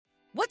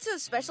What's so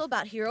special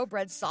about Hero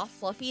Bread's soft,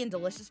 fluffy, and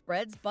delicious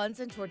breads, buns,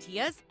 and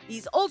tortillas?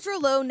 These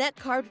ultra-low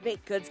net-carb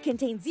baked goods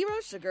contain zero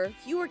sugar,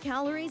 fewer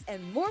calories,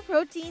 and more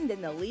protein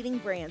than the leading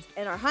brands,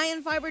 and are high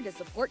in fiber to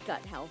support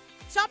gut health.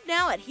 Shop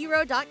now at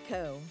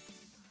hero.co.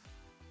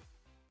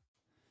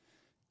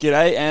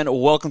 G'day and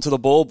welcome to the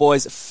Ball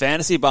Boys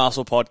Fantasy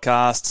Basketball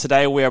Podcast.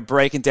 Today we are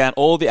breaking down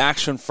all the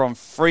action from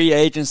free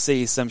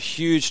agency, some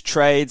huge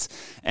trades,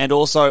 and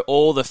also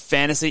all the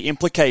fantasy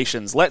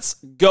implications. Let's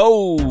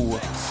go!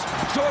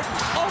 Jordan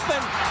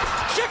open.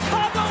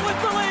 Chicago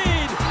with the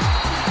lead.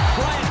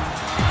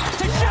 Bryant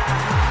to Shaq.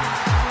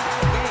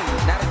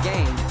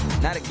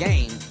 Not a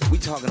game. We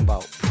talking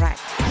about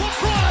practice.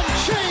 LeBron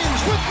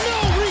James with no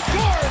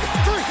regard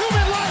for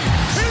human life.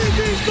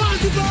 Anything's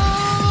possible.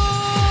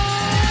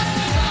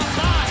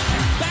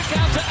 Back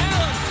out to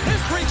Allen.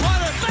 His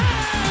three-pointer.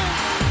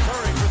 Bang!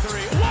 Curry for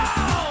three.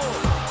 Wow!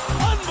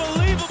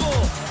 Unbelievable.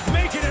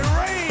 Making it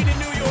rain in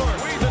New York.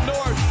 We the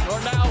North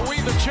are now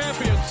we the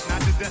champions.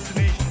 Not the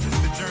destination, it's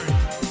the journey.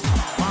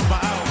 Mamba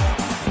out.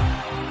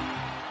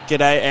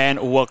 G'day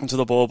and welcome to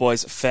the Ball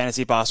Boys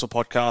Fantasy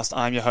Basketball Podcast.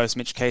 I'm your host,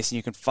 Mitch Casey.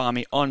 You can find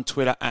me on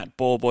Twitter at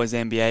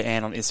BallBoysNBA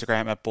and on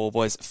Instagram at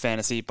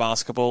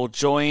BallBoysFantasyBasketball.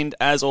 Joined,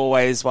 as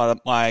always, by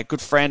my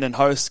good friend and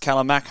host,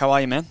 Callum Mack. How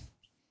are you, man?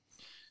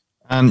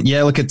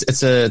 Yeah, look,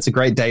 it's a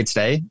great day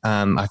today.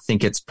 I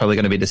think it's probably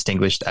going to be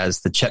distinguished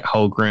as the Chet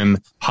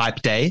Holmgren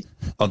hype day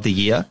of the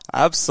year.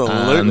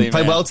 Absolutely,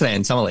 played man. well today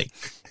in Summer League.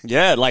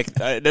 Yeah,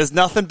 there's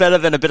nothing better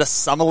than a bit of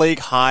Summer League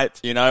hype.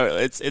 You know,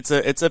 it's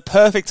a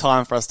perfect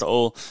time for us to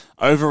all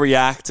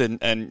overreact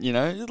and you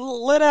know,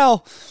 let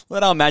our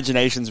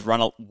imaginations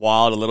run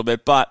wild a little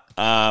bit. But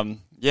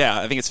yeah,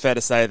 I think it's fair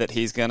to say that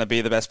he's going to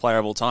be the best player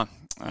of all time.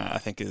 I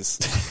think is.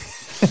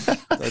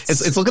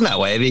 It's looking that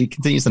way. He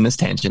continues on this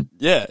tangent.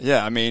 Yeah.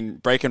 I mean,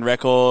 breaking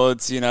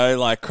records, you know,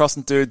 like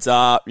crossing dudes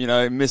up, you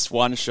know, missed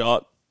one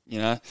shot, you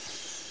know.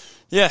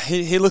 Yeah,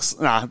 he looks...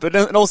 but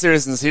in all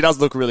seriousness, he does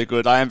look really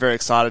good. I am very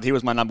excited. He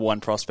was my number one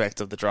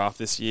prospect of the draft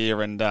this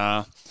year, and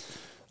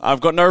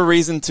I've got no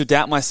reason to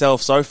doubt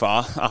myself so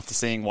far after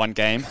seeing one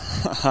game.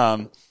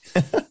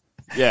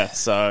 Yeah,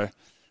 so...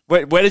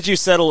 Where did you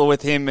settle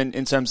with him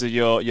in terms of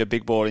your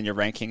big board and your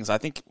rankings? I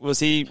think, was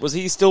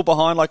he still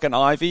behind like an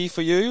Ivy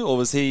for you, or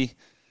was he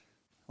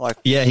like...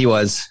 Yeah, he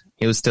was.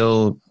 He was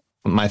still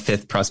my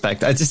fifth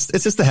prospect. It's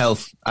just the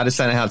health. I just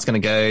don't know how it's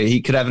going to go.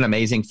 He could have an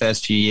amazing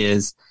first few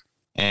years.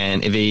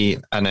 And if he,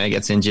 I don't know,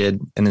 gets injured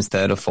in his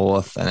third or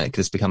fourth, and it could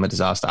just become a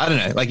disaster. I don't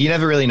know. Like, you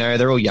never really know.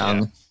 They're all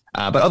young.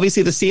 Yeah. But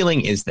obviously the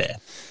ceiling is there.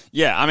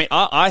 Yeah, I mean,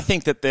 I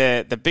think that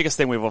the biggest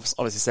thing we've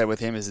obviously said with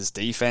him is his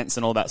defense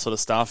and all that sort of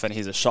stuff, and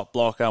he's a shot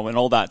blocker and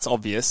all that's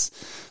obvious.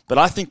 But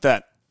I think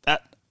that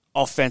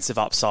offensive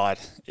upside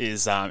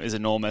is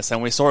enormous,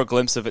 and we saw a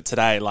glimpse of it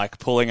today, like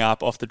pulling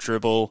up off the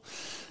dribble.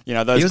 You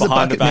know, those he was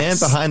behind a bucket man,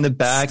 behind the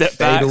back,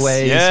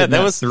 fadeaways. Yeah,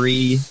 there was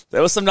three.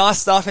 There was some nice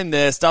stuff in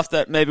there, stuff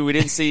that maybe we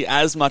didn't see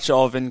as much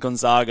of in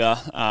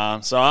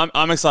Gonzaga. So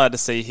I'm excited to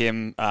see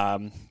him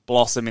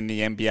blossom in the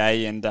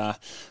NBA, and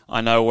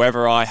I know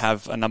wherever I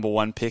have a number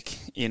one pick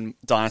in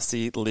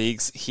dynasty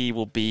leagues, he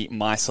will be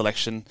my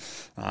selection.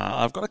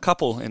 I've got a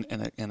couple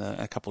in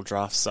a couple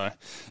drafts, so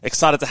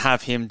excited to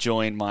have him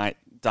join my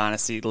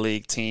Dynasty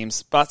League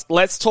teams. But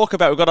let's talk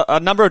about, we've got a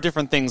number of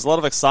different things, a lot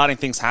of exciting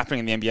things happening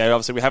in the NBA.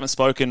 Obviously, we haven't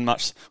spoken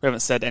much, we haven't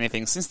said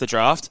anything since the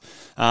draft.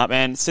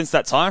 And since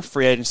that time,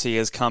 free agency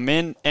has come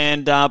in.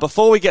 And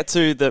before we get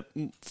to the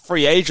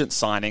free agent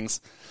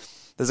signings,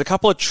 there's a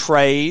couple of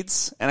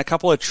trades and a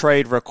couple of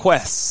trade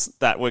requests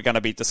that we're going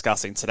to be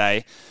discussing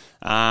today.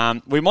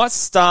 We might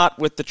start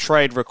with the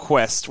trade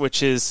request,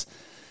 which is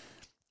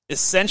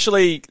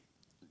essentially,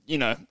 you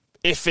know,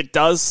 if it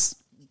does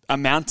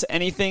amount to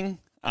anything,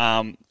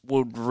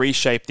 would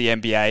reshape the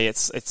NBA.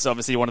 It's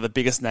obviously one of the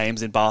biggest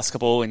names in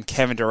basketball, and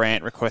Kevin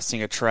Durant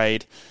requesting a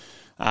trade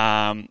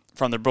from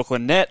the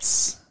Brooklyn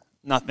Nets.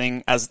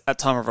 Nothing, as at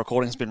time of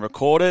recording, has been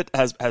recorded,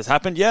 has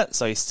happened yet,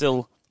 so he's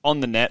still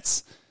on the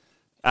Nets.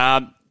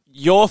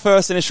 Your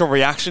first initial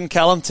reaction,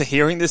 Callum, to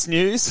hearing this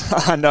news?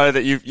 I know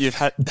that you've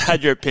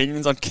had your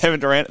opinions on Kevin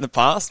Durant in the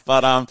past,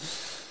 but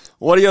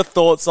what are your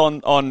thoughts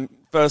on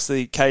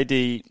firstly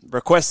KD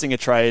requesting a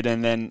trade,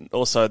 and then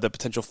also the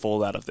potential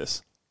fallout of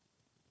this?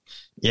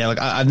 Yeah,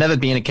 look, I've never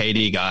been a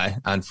KD guy,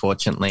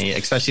 unfortunately,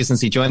 especially since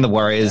he joined the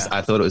Warriors. Yeah.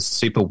 I thought it was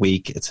super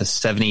weak. It's a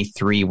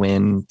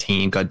 73-win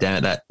team,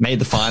 goddammit, that made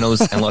the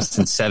finals and lost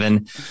in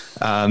 7.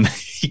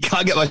 He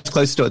can't get much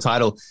closer to a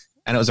title,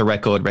 and it was a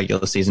record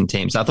regular season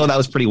team. So I thought that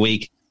was pretty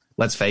weak.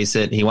 Let's face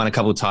it. He won a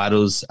couple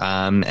titles,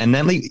 and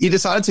then he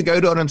decided to go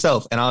do it on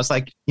himself. And I was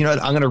like, you know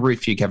what, I'm going to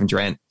root for you, Kevin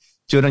Durant.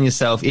 Do it on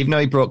yourself, even though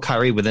he brought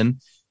Curry with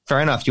him. Fair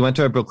enough. You went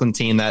to a Brooklyn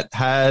team that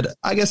had,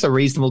 I guess, a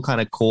reasonable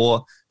kind of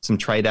core, some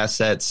trade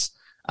assets.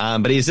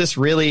 But he's just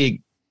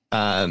really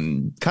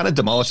kind of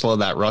demolished all of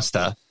that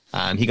roster.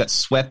 He got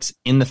swept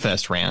in the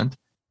first round.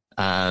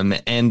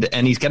 And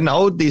he's getting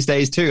old these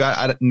days too.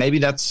 Maybe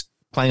that's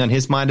playing on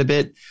his mind a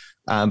bit.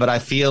 But I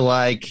feel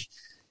like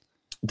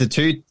the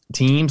two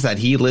teams that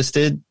he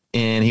listed,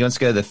 and he wants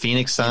to go to the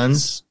Phoenix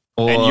Suns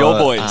or and your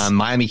boys.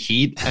 Miami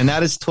Heat. And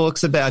that is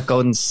talks about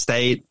Golden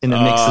State in the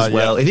mix as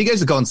well. Yeah. If he goes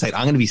to Golden State,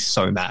 I'm going to be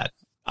so mad.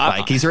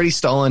 Like, he's already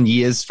stolen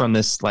years from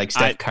this, like,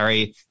 Steph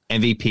Curry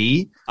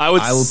MVP. I will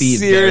be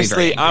seriously. very,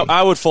 very angry.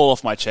 I would fall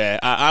off my chair.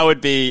 I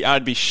would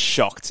be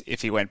shocked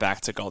if he went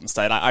back to Golden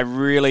State. I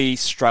really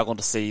struggle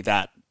to see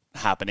that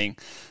happening.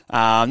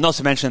 Not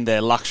to mention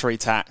their luxury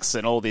tax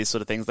and all these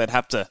sort of things. They'd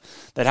have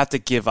to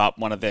give up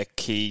one of their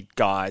key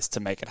guys to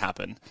make it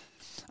happen.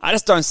 I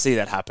just don't see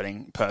that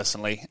happening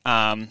personally.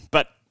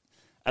 But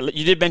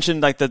you did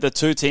mention like the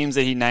two teams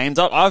that he named.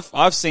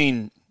 I've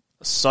seen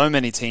so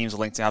many teams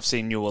linked in. I've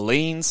seen New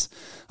Orleans.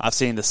 I've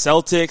seen the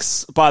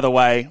Celtics. By the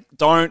way,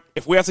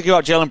 if we have to give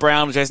up Jaylen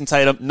Brown or Jason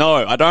Tatum, no,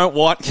 I don't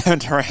want Kevin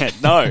Durant.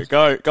 No,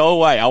 go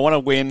away. I want to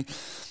win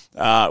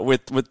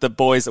with the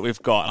boys that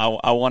we've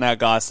got. I want our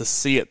guys to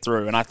see it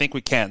through, and I think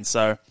we can.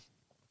 So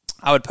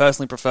I would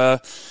personally prefer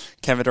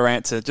Kevin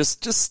Durant to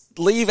just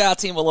leave our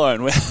team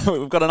alone.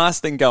 We've got a nice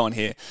thing going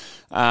here.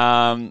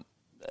 The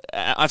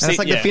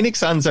Phoenix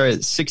Suns are a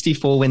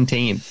 64-win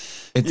team.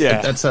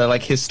 That's a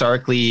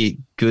historically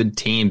good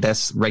team,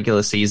 best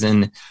regular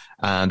season.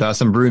 There are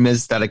some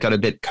rumors that it got a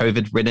bit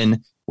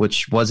COVID-ridden,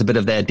 which was a bit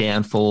of their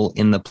downfall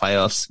in the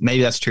playoffs.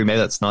 Maybe that's true, maybe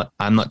that's not.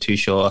 I'm not too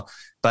sure.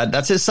 But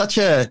that's just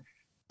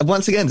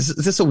once again, this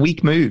is a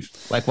weak move.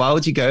 Like, why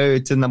would you go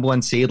to the number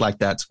one seed like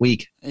that? It's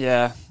weak.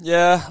 Yeah.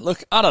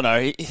 Look, I don't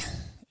know.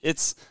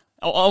 It's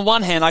on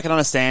one hand, I can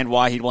understand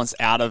why he wants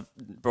out of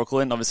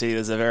Brooklyn. Obviously,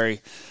 there's a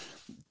very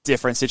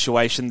different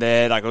situation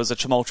there. Like, it was a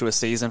tumultuous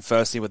season,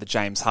 firstly with the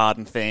James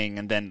Harden thing,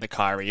 and then the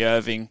Kyrie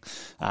Irving,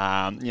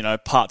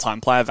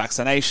 part-time player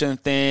vaccination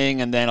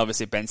thing, and then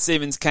obviously Ben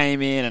Simmons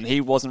came in and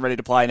he wasn't ready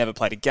to play, never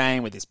played a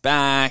game with his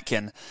back,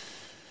 and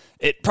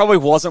it probably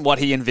wasn't what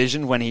he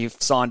envisioned when he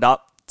signed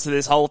up to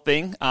this whole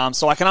thing.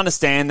 So I can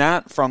understand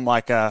that from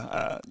like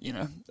a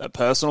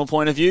personal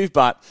point of view,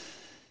 but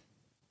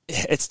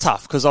it's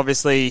tough because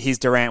obviously he's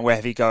Durant.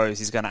 Wherever he goes,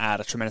 he's going to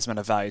add a tremendous amount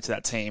of value to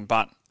that team.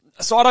 But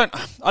so I don't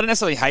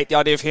necessarily hate the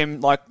idea of him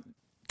like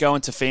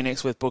going to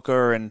Phoenix with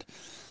Booker and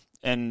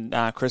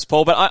Chris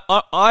Paul. But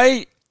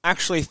I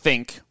actually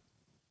think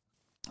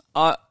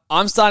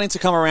I'm starting to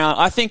come around.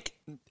 I think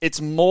it's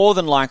more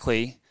than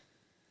likely,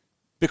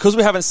 because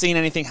we haven't seen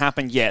anything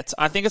happen yet,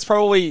 I think it's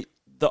probably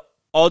the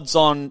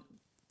odds-on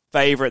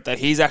favorite that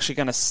he's actually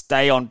going to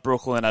stay on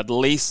Brooklyn at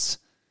least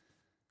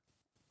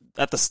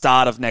at the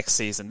start of next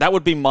season. That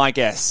would be my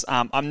guess.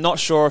 I'm not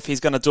sure if he's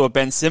going to do a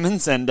Ben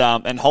Simmons and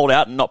hold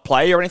out and not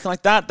play or anything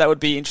like that. That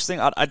would be interesting.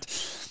 I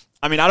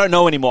don't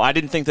know anymore. I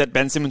didn't think that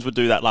Ben Simmons would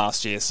do that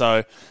last year,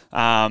 so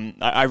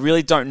I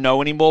really don't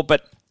know anymore.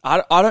 But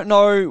I don't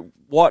know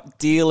what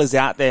deal is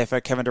out there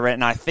for Kevin Durant,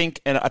 and I think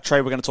in a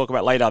trade we're going to talk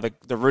about later,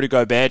 the Rudy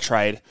Gobert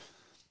trade,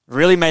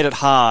 really made it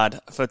hard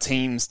for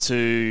teams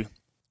to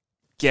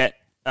get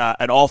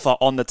an offer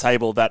on the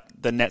table that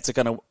the Nets are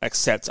going to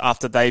accept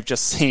after they've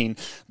just seen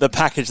the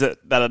package that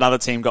another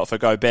team got for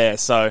Gobert.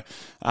 So,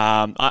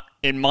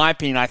 in my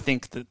opinion, I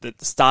think that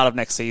the start of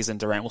next season,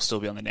 Durant will still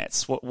be on the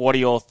Nets. What are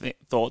your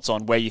thoughts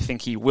on where you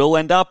think he will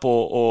end up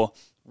or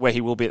where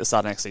he will be at the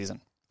start of next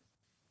season?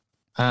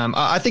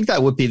 I think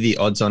that would be the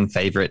odds-on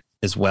favorite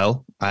as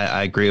well.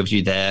 I agree with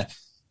you there.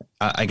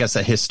 I guess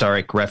a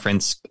historic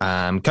reference,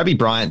 Kobe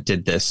Bryant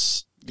did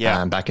this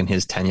back in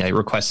his tenure. He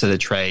requested a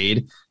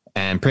trade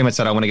and pretty much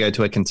said, I want to go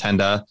to a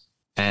contender.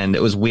 And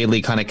it was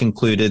weirdly kind of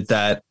concluded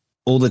that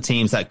all the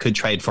teams that could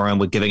trade for him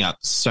were giving up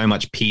so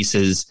much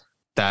pieces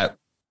that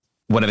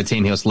whatever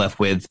team he was left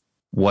with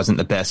wasn't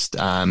the best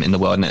in the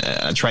world. And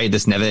a trade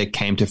this never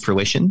came to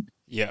fruition.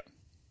 Yeah.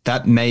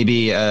 That may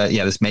be,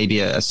 this may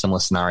be a similar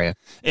scenario.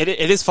 It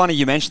is funny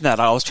you mentioned that.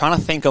 I was trying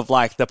to think of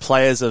like the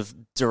players of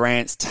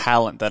Durant's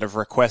talent that have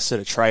requested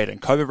a trade,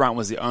 and Kobe Bryant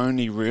was the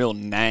only real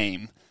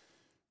name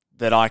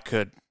that I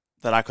could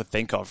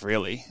think of,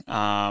 really.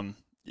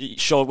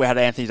 Sure, we had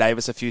Anthony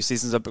Davis a few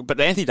seasons ago, but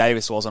Anthony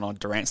Davis wasn't on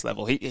Durant's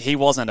level. He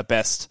wasn't a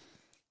best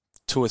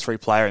 2 or 3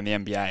 player in the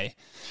NBA.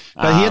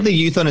 But he had the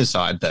youth on his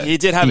side, though. He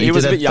did have. He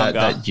was a bit younger.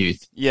 That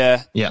youth.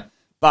 Yeah.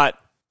 But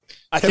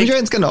Kevin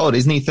Durant's kind of old,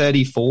 isn't he?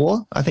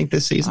 34, I think,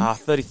 this season.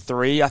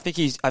 33. I think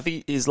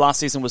his last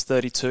season was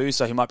 32,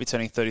 so he might be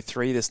turning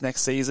 33 this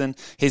next season.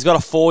 He's got a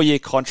 4-year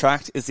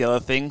contract. Is the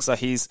other thing, so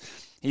he's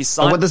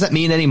signed. What does that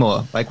mean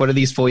anymore? Like, what do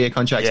these 4-year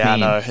contracts mean? Yeah, I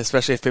know,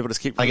 especially if people just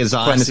keep like, is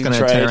Zion just going to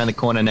turn around the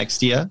corner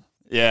next year?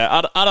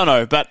 Yeah, I don't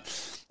know, but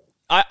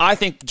I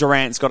think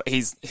Durant's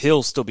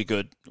he'll still be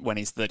good when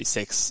he's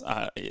 36.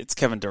 It's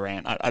Kevin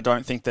Durant. I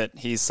don't think that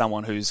he's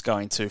someone who's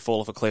going to fall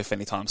off a cliff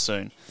anytime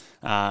soon.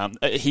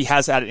 He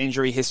has had an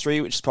injury history,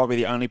 which is probably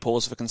the only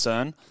cause for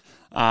concern.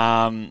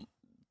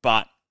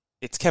 But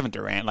it's Kevin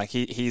Durant. Like,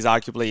 he's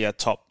arguably a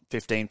top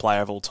 15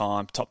 player of all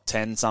time, top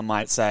 10, some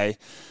might say.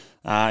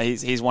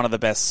 He's one of the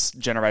best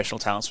generational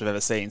talents we've ever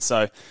seen.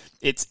 So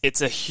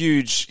it's a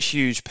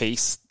huge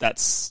piece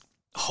that's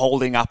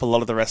holding up a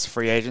lot of the rest of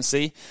free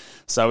agency.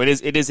 So it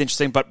is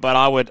interesting, but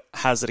I would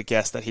hazard a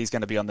guess that he's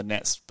going to be on the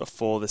Nets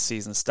before the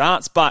season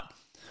starts. But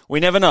we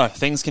never know.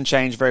 Things can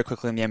change very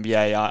quickly in the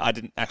NBA. I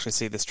didn't actually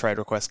see this trade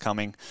request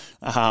coming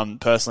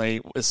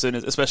personally.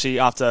 Especially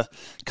after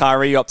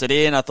Kyrie opted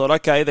in, I thought,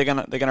 okay, they're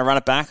gonna run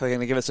it back. They're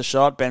gonna give us a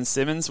shot. Ben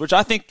Simmons, which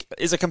I think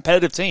is a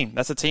competitive team.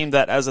 That's a team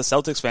that, as a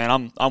Celtics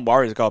fan, I'm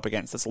worried to go up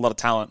against. That's a lot of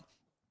talent.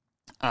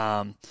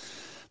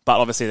 But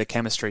obviously the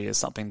chemistry is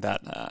something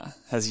that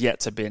has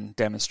yet to been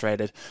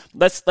demonstrated.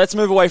 Let's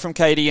move away from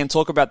KD and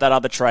talk about that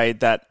other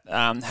trade that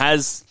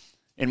has,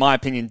 in my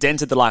opinion,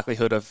 dented the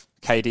likelihood of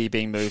KD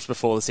being moved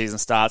before the season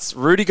starts.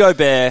 Rudy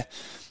Gobert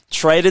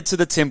traded to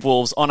the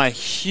Timberwolves on a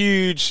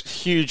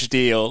huge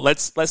deal.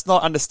 Let's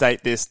not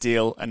understate this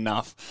deal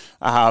enough.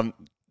 I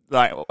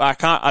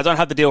don't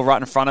have the deal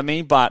right in front of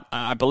me, but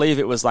I believe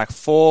it was like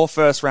 4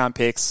 first-round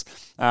picks.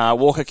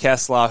 Walker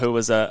Kessler, who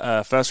was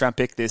a first-round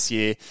pick this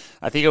year.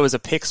 I think it was a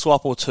pick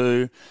swap or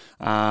 2.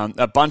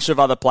 A bunch of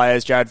other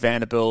players, Jared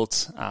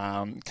Vanderbilt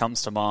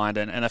comes to mind,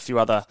 and a few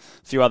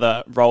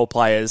other role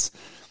players.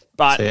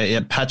 But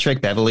Patrick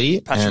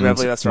Beverley and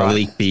that's right.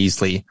 Malik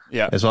Beasley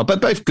as well.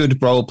 But both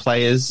good role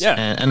players. Yeah.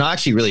 And I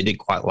actually really did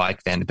quite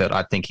like Vanderbilt.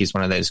 I think he's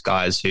one of those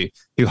guys who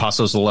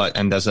hustles a lot,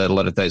 and there's a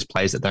lot of those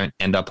plays that don't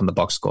end up on the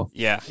box score.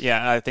 Yeah.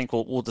 I think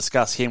we'll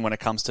discuss him when it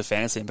comes to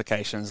fantasy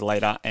implications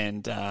later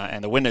and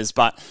the winners.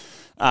 But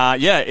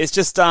it's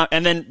just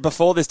and then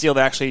before this deal,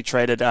 they actually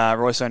traded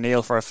Royce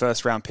O'Neal for a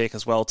first-round pick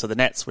as well to the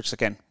Nets, which,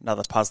 again,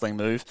 another puzzling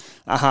move.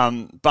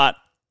 But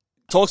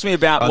talk to me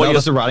about what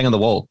was the writing on the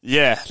wall.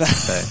 Yeah,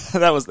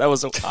 that was.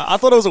 I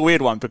thought it was a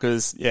weird one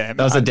because that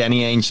was a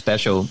Danny Ainge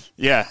special.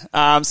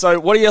 Yeah. So,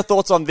 what are your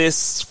thoughts on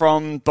this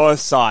from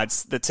both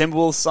sides, the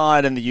Timberwolves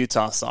side and the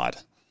Utah side?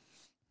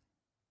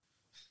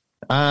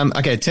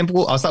 Okay,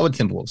 I'll start with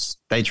Timberwolves.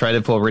 They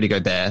traded for Rudy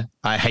Gobert.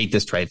 I hate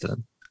this trade for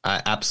them.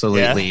 I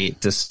absolutely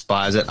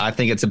despise it. I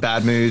think it's a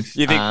bad move.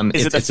 You think,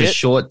 it's a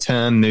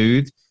short-term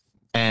move,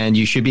 and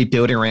you should be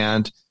building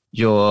around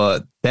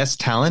your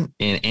best talent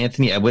in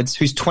Anthony Edwards,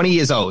 who's 20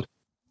 years old.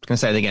 I'm going to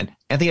say it again.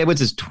 Anthony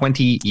Edwards is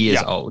 20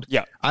 years old.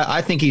 Yeah.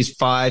 I think he's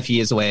 6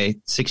 years away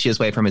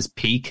from his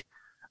peak.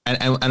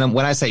 And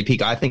when I say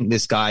peak, I think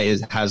this guy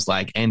has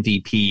like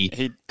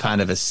MVP kind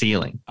of a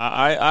ceiling.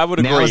 I would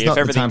agree if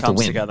everything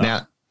comes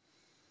together.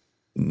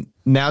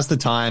 Now's the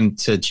time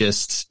to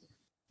just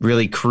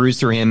really cruise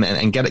through him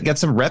and get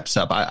some reps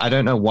up. I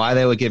don't know why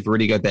they would give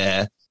Rudy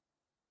Gobert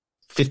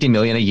 $50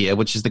 million a year,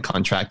 which is the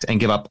contract, and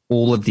give up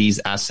all of these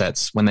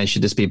assets when they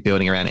should just be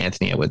building around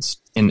Anthony Edwards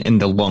in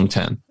the long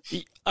term.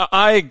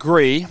 I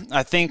agree.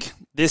 I think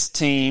this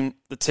team,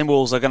 the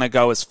Timberwolves, are going to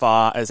go as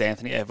far as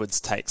Anthony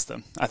Edwards takes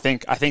them. I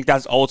think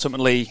that's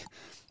ultimately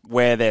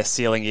where their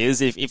ceiling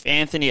is. If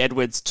Anthony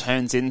Edwards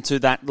turns into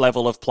that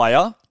level of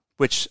player,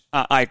 which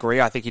I agree,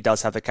 I think he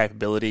does have the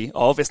capability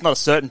of. It's not a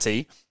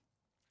certainty.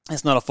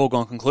 It's not a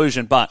foregone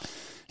conclusion, but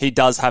he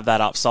does have that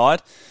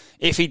upside.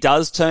 If he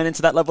does turn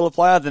into that level of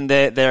player, then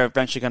they're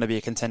eventually going to be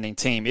a contending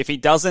team. If he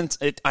doesn't,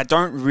 I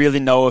don't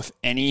really know if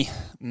any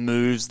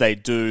moves they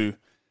do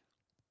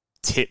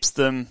tips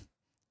them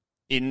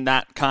in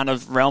that kind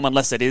of realm,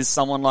 unless it is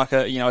someone like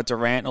a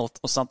Durant or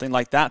something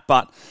like that.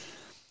 But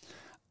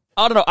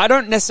I don't know. I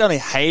don't necessarily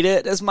hate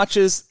it as much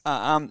as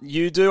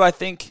you do. I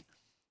think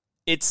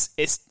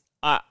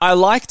I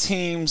like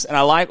teams and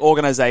I like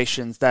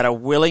organizations that are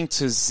willing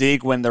to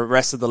zig when the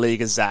rest of the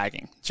league is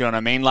zagging. Do you know what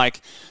I mean? Like,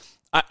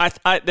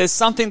 there's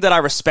something that I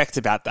respect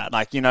about that.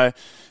 Like,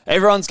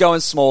 everyone's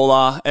going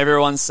smaller.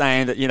 Everyone's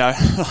saying that,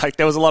 like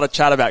there was a lot of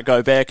chat about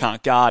Gobert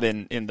can't guard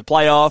in the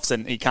playoffs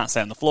and he can't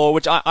stay on the floor,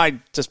 which I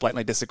just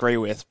blatantly disagree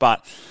with.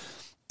 But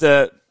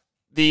the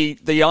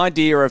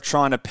idea of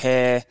trying to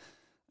pair,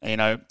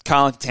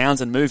 Karl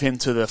Towns and move him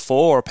to the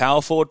 4 or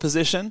power forward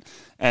position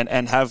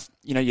and have,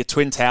 your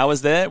twin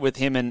towers there with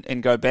him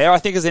and Gobert, I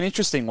think is an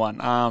interesting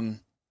one.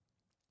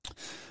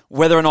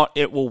 Whether or not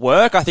it will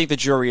work, I think the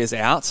jury is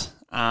out.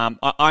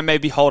 I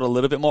maybe hold a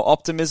little bit more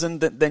optimism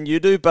than you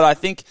do, but I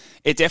think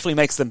it definitely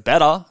makes them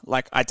better.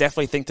 Like, I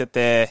definitely think that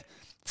they're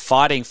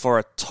fighting for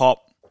a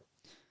top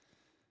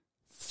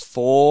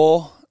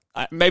 4.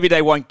 Maybe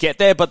they won't get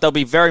there, but they'll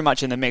be very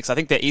much in the mix. I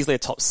think they're easily a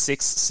top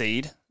 6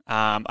 seed.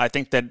 I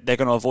think that they're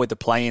going to avoid the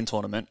play-in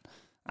tournament.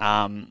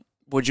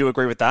 Would you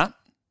agree with that?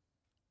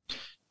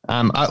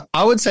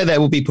 I would say they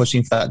will be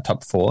pushing for that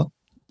top 4.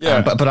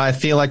 Yeah. But I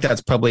feel like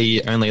that's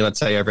probably only, let's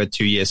say, over a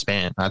 2-year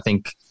span. I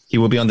think he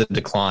will be on the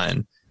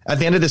decline. At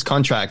the end of this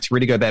contract,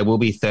 Rudy Gobert will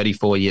be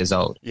 34 years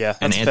old. Yeah,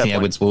 and Anthony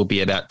Edwards will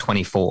be about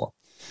 24.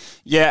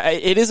 Yeah,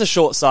 it is a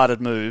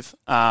short-sighted move,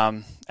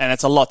 and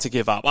it's a lot to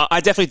give up.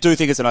 I definitely do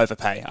think it's an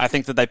overpay. I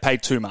think that they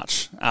paid too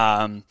much.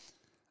 I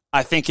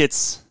think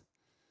it's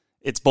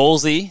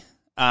ballsy.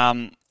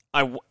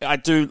 I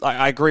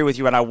agree with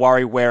you, and I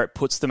worry where it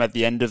puts them at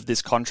the end of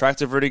this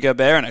contract of Rudy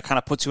Gobert, and it kind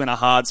of puts you in a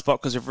hard spot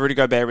because if Rudy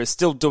Gobert is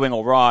still doing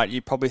all right,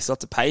 you probably still have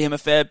to pay him a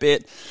fair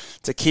bit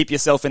to keep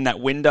yourself in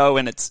that window,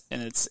 and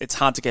it's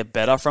hard to get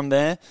better from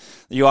there.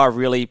 You are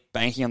really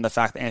banking on the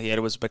fact that Anthony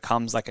Edwards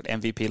becomes like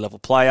an MVP level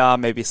player,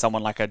 maybe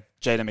someone like a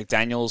Jaden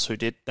McDaniels, who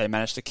they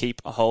managed to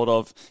keep a hold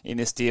of in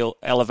this deal,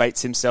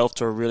 elevates himself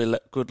to a really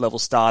good level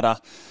starter.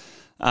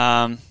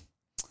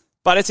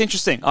 But it's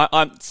interesting.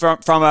 I'm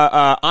from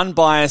a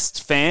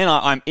unbiased fan.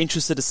 I'm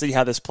interested to see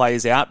how this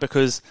plays out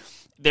because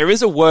there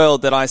is a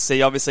world that I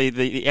see. Obviously,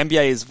 the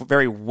NBA is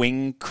very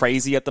wing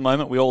crazy at the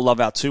moment. We all love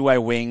our two-way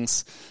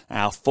wings,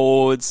 our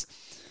forwards.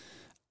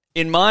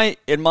 In my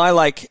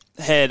like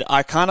head,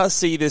 I kind of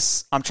see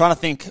this. I'm trying to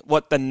think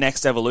what the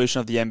next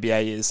evolution of the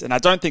NBA is, and I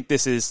don't think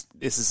this is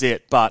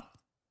it. But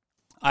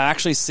I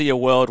actually see a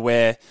world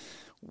where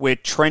we're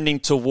trending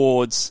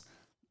towards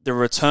the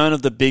return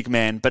of the big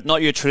man, but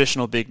not your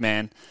traditional big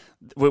man.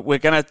 We're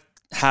going to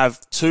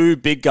have two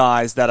big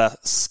guys that are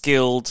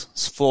skilled,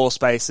 floor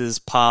spacers,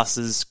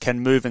 passers, can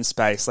move in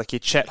space, like your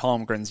Chet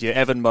Holmgrens, your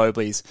Evan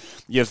Mobleys,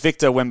 your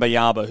Victor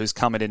Wembanyama, who's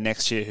coming in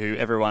next year, who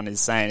everyone is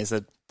saying is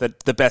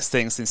the best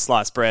thing since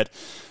sliced bread.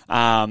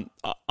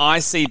 I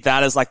see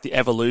that as like the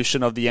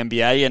evolution of the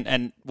NBA,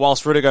 and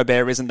whilst Rudy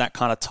Gobert isn't that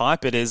kind of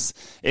type, it is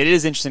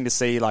interesting to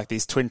see like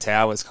these Twin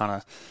Towers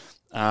kind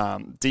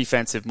of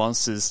defensive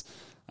monsters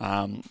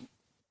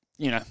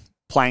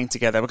playing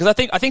together, because I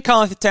think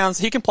Karl Anthony Towns,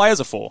 he can play as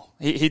a four.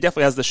 He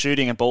definitely has the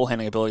shooting and ball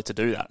handling ability to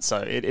do that. So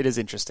it is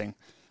interesting.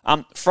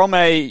 From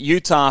a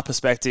Utah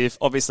perspective,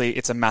 obviously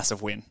it's a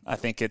massive win. I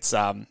think it's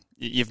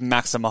you've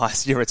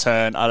maximized your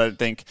return. I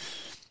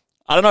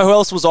don't know who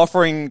else was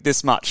offering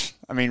this much.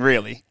 I mean,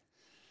 really,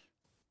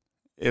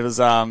 it was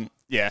I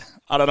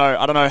don't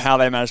know how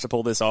they managed to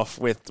pull this off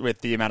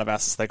with the amount of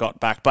assets they got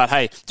back. But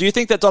hey, do you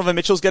think that Donovan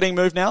Mitchell's getting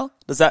moved now?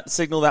 Does that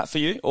signal that for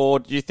you, or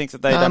do you think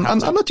that they don't have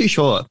to? I'm not too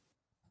sure.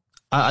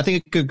 I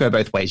think it could go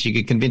both ways. You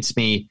could convince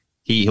me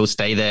he'll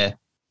stay there.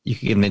 You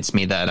could convince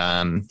me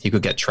that he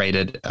could get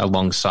traded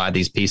alongside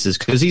these pieces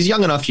because he's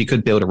young enough. You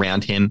could build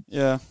around him.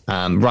 Yeah.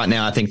 Right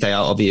now, I think they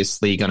are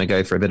obviously going to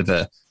go for a bit of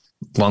a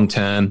long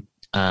term.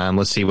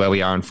 We'll see where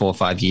we are in 4 or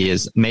 5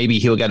 years. Maybe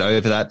he'll get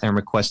over that and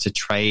request a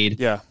trade.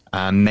 Yeah.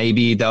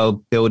 Maybe they'll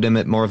build him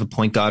at more of a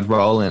point guard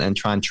role and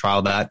try and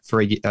trial that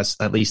for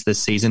at least this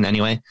season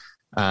anyway.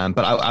 But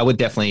I would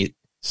definitely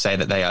say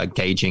that they are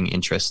gauging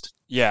interest.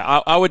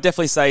 Yeah, I would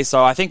definitely say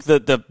so. I think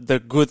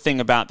the good thing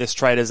about this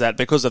trade is that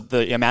because of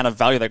the amount of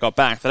value they got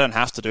back, they don't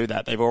have to do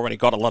that. They've already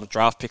got a lot of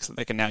draft picks that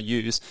they can now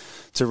use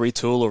to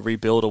retool or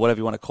rebuild or whatever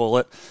you want to call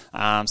it.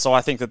 So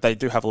I think that they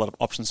do have a lot of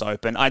options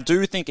open. I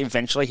do think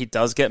eventually he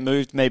does get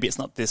moved. Maybe it's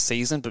not this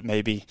season, but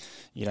maybe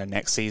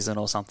next season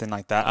or something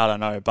like that. I don't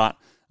know, but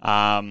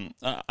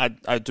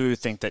I do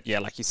think that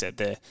like you said,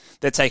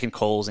 they're taking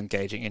calls,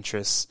 engaging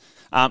interests.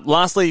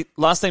 Last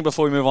thing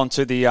before we move on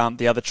to the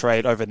other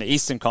trade over in the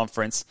Eastern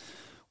Conference.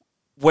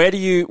 Where do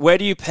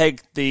you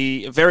peg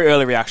the very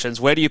early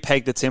reactions? Where do you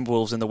peg the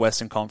Timberwolves in the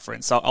Western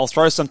Conference? I'll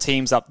throw some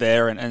teams up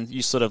there, and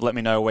you sort of let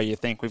me know where you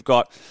think. We've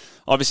got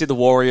obviously the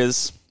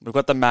Warriors, we've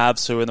got the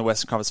Mavs who are in the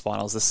Western Conference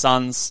Finals, the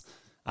Suns.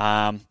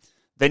 Then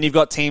you've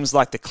got teams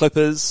like the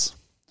Clippers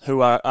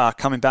who are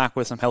coming back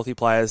with some healthy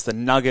players, the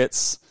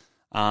Nuggets,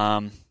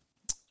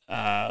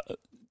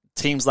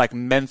 teams like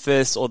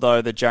Memphis,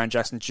 although the Jaren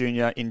Jackson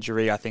Jr.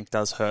 injury I think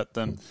does hurt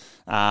them,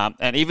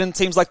 and even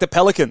teams like the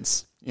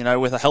Pelicans.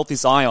 With a healthy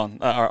Zion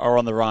are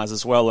on the rise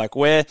as well. Like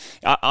where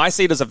I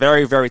see it as a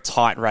very, very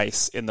tight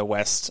race in the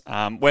West.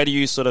 Where do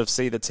you sort of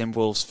see the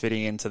Timberwolves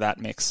fitting into that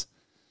mix?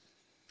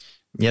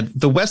 Yeah,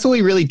 the West will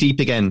be really deep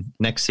again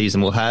next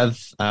season. We'll have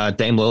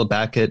Dame Lillard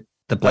back at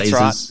the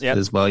Blazers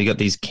as well. You got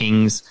these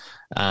Kings.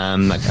 Made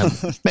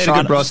a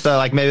good roster.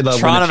 Like maybe they'll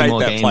win a few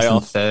more games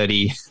than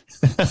 30.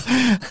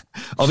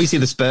 Obviously,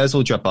 the Spurs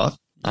will drop off.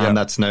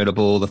 That's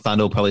notable. The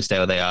Thunder will probably stay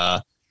where they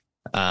are.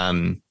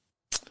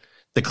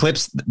 The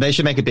Clips, they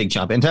should make a big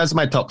jump. In terms of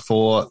my top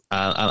four,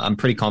 I'm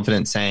pretty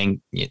confident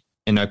saying, in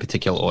no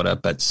particular order,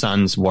 but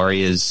Suns,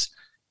 Warriors,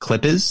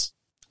 Clippers.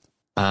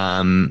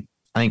 I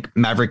think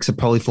Mavericks have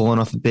probably fallen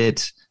off a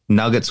bit.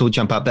 Nuggets will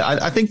jump up there.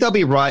 I think they'll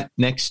be right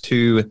next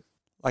to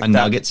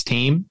Nuggets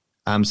team.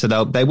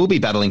 So they will be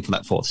battling for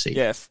that fourth seed.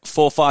 Yeah,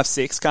 4, 5,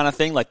 6 kind of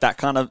thing, like that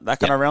kind of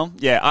realm.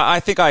 Yeah, I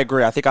think I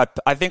agree. I think I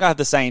have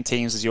the same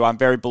teams as you. I'm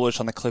very bullish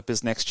on the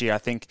Clippers next year. I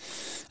think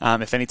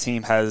if any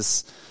team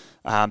has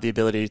the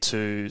ability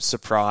to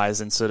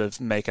surprise and sort of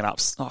make an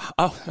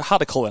hard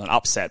to call it an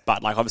upset,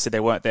 but like obviously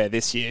they weren't there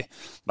this year,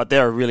 but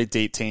they're a really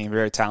deep team,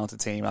 very talented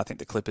team. I think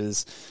the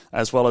Clippers,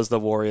 as well as the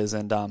Warriors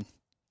and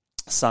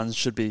Suns,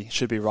 should be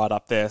right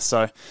up there.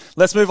 So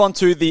let's move on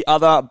to the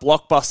other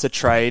blockbuster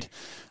trade.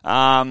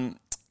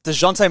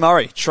 DeJounte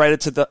Murray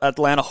traded to the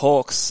Atlanta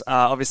Hawks,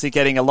 obviously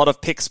getting a lot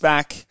of picks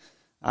back.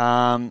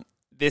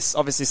 This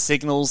obviously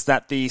signals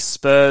that the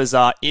Spurs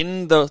are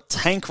in the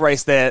tank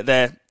race.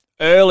 They're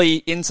early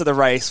into the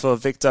race for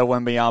Victor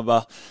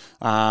Wembanyama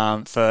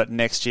for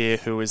next year,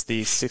 who is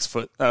the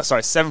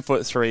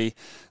 7'3"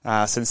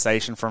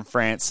 sensation from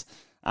France.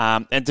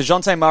 And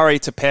DeJounte Murray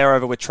to pair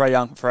over with Trae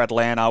Young for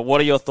Atlanta. What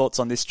are your thoughts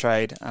on this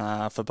trade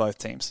for both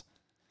teams?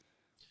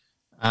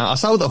 I'll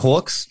start with the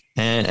Hawks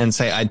and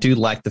say I do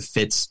like the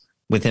fits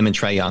with him and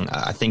Trae Young.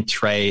 I think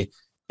Trae,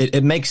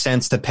 it makes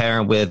sense to pair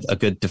him with a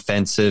good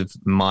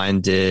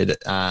defensive-minded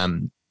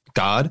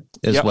guard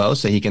as well,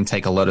 so he can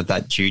take a lot of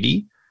that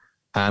duty.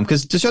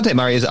 Because DeJounte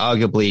Murray is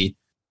arguably,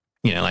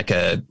 like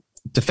a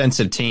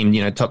defensive team,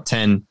 top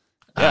 10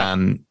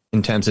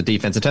 in terms of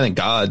defense. In terms of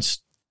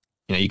guards,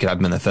 you could have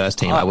him in the first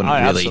team. I wouldn't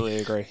really absolutely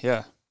agree.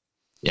 Yeah.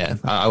 Yeah,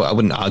 I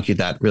wouldn't argue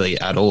that really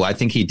at all. I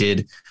think he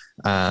did.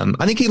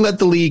 I think he led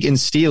the league in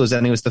steals,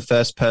 and he was the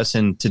first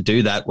person to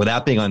do that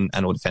without being on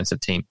an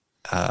all-defensive team.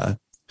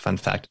 Fun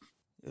fact.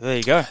 There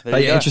you go.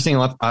 Interesting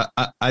enough.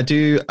 I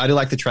do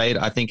like the trade.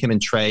 I think him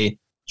and Trey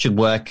should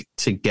work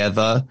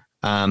together.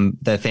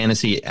 Their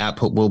fantasy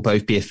output will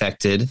both be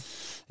affected.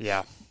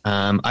 Yeah.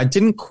 I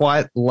didn't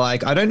quite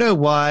like. I don't know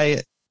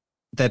why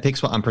their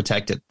picks were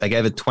unprotected. They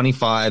gave a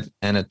 25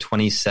 and a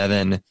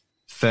 27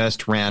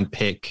 first round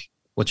pick,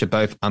 which are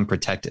both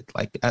unprotected.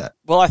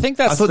 Well, I think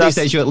I thought these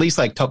days you're at least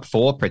top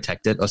 4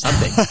 protected or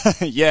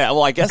something. Yeah,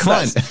 well, I guess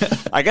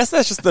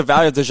that's just the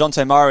value of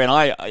DeJounte Murray.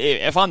 And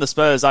if I'm the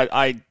Spurs,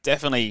 I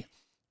definitely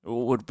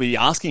would be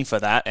asking for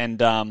that.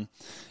 And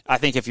I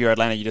think if you're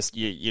Atlanta,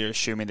 you're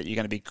assuming that you're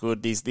going to be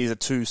good. These are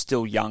 2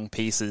 still young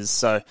pieces,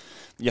 so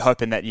you're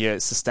hoping that you're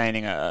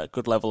sustaining a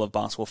good level of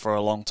basketball for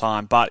a long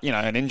time. But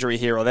an injury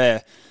here or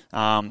there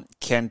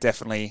can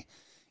definitely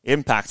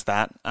impact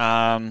that.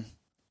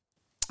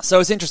 So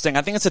it's interesting.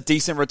 I think it's a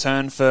decent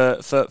return for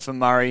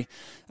Murray.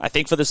 I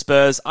think for the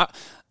Spurs, I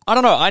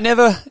don't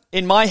know.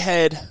 In my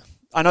head,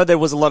 I know there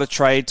was a lot of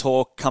trade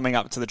talk coming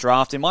up to the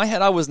draft. In my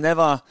head, I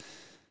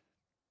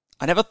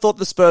never thought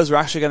the Spurs were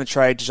actually going to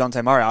trade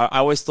DeJounte Murray. I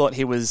always thought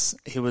he was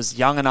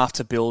young enough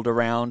to build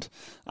around.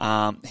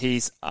 I'm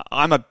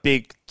a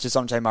big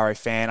DeJounte Murray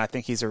fan. I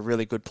think he's a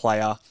really good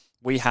player.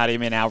 We had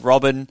him in our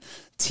Robin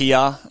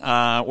tier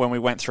when we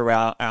went through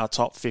our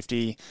top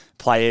 50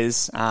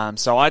 players.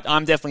 So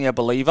I'm definitely a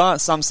believer.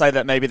 Some say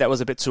that maybe that was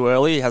a bit too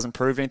early. He hasn't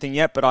proved anything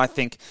yet, but I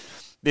think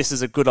this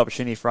is a good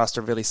opportunity for us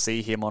to really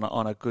see him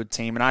on a good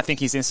team. And I think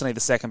he's instantly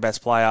the second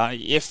best player.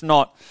 If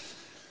not,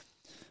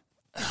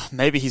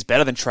 maybe he's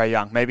better than Trae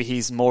Young. Maybe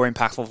he's more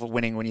impactful for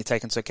winning when you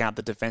take into account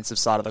the defensive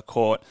side of the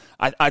court.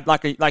 I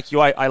like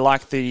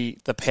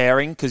the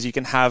pairing because you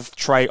can have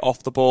Trae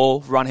off the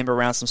ball, run him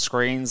around some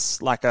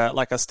screens like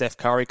a Steph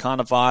Curry kind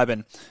of vibe,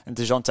 and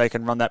DeJounte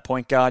can run that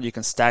point guard. You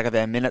can stagger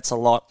their minutes a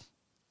lot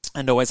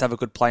and always have a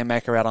good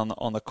playmaker out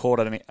on the court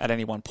at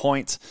any one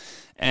point.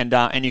 And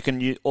you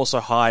can also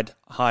hide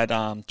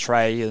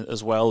Trae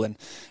as well, and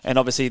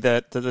obviously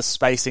the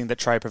spacing that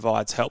Trae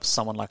provides helps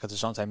someone like a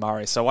DeJounte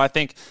Murray. So I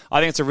think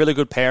it's a really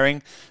good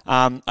pairing.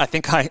 I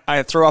think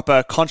I threw up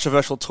a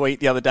controversial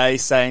tweet the other day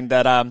saying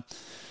that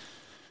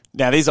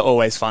now these are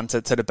always fun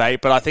to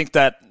debate, but I think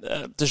that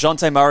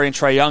DeJounte Murray and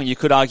Trae Young, you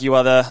could argue,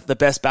 are the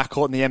best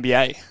backcourt in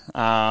the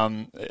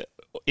NBA.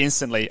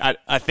 Instantly.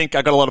 I think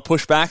I got a lot of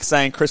pushback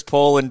saying Chris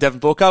Paul and Devin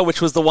Booker,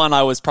 which was the one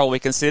I was probably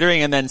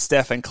considering, and then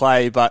Steph and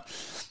Clay. But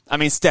I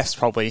mean, Steph's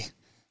probably,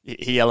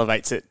 he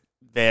elevates it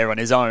there on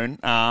his own.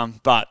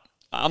 But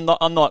I'm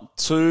not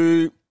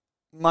too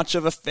much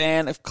of a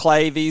fan of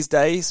Clay these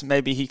days.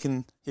 Maybe he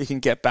can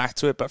get back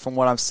to it, but from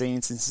what I've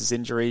seen since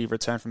his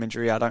return from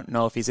injury, I don't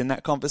know if he's in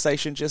that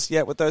conversation just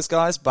yet with those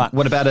guys. But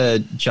what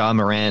about Ja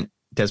Morant,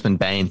 Desmond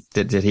Bane?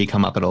 Did he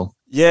come up at all?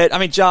 Yeah, I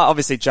mean,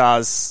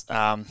 Ja's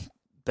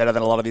better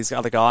than a lot of these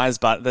other guys,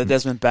 but the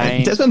Desmond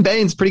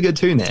Bane's pretty good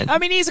too, man. I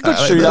mean, he's a good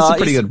shooter. That's a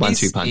pretty good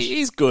 1-2 punch.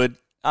 He's good.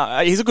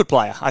 He's a good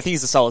player. I think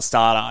he's a solid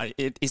starter.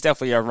 He's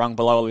definitely a rung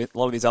below a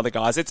lot of these other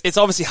guys. It's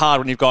obviously hard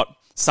when you've got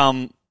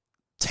some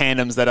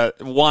tandems that are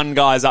one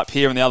guy's up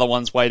here and the other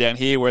one's way down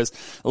here, whereas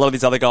a lot of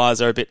these other guys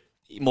are a bit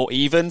more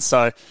even.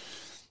 So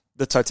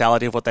the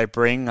totality of what they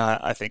bring,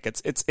 I think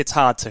it's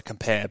hard to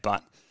compare,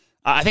 but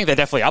I think they're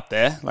definitely up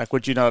there. Like,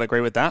 would you not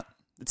agree with that?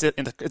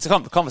 It's a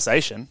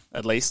conversation,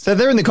 at least. So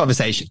they're in the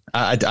conversation.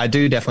 I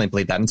do definitely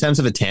believe that. In terms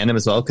of a tandem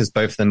as well, because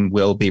both of them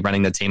will be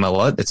running the team a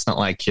lot. It's not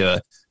like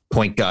your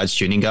point guard,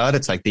 shooting guard.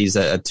 It's like these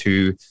are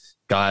 2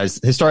 guys,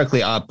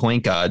 historically are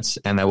point guards,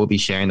 and they will be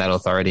sharing that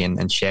authority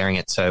and sharing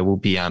it. So it will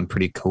be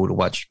pretty cool to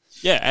watch.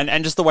 Yeah,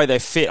 and just the way they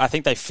fit, I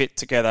think they fit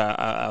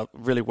together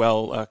really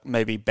well,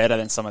 maybe better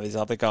than some of these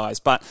other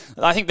guys. But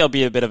I think there'll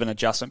be a bit of an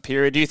adjustment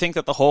period. Do you think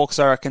that the Hawks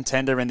are a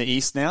contender in the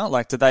East now?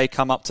 Like, do they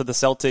come up to the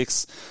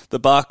Celtics, the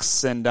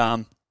Bucks,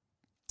 and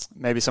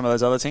maybe some of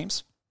those other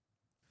teams?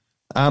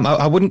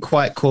 I wouldn't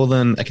quite call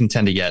them a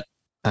contender yet.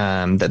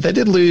 They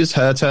did lose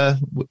Herter,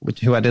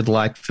 who I did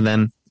like for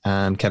them,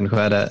 Kevin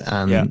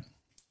Huerter. Yeah.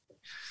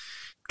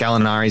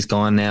 Gallinari's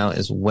gone now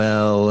as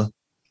well.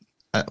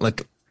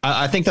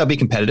 I think they'll be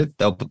competitive.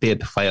 They'll be a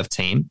playoff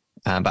team.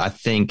 But I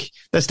think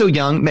they're still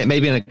young.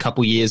 Maybe in a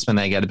couple years when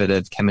they get a bit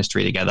of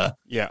chemistry together.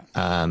 Yeah.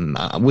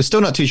 We're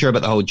still not too sure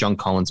about the whole John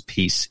Collins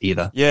piece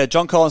either. Yeah,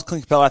 John Collins,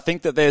 Clint Capella. I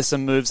think that there's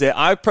some moves there.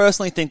 I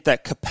personally think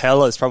that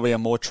Capella is probably a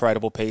more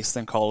tradable piece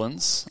than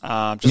Collins.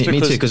 Me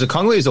too, because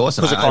Okongwu is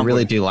awesome. I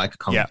really do like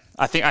Okongwu. Yeah,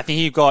 I think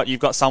you've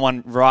got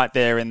someone right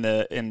there in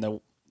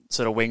the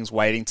sort of wings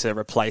waiting to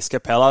replace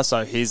Capella.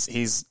 So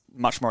he's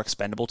much more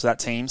expendable to that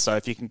team. So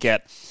if you can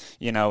get,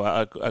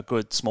 a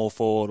good small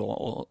forward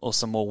or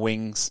some more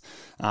wings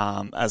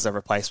as a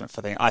replacement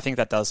for them, I think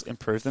that does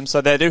improve them.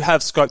 So they do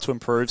have scope to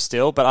improve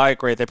still, but I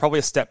agree they're probably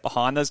a step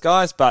behind those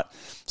guys. But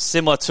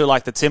similar to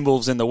like the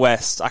Timberwolves in the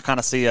West, I kind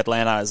of see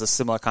Atlanta as a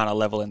similar kind of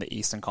level in the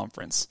Eastern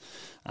Conference.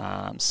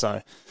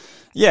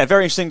 Yeah,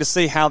 very interesting to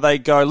see how they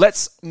go.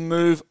 Let's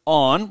move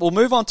on. We'll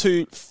move on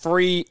to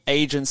free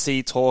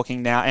agency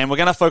talking now, and we're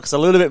going to focus a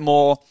little bit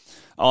more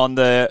on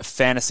the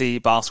fantasy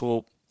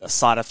basketball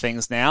side of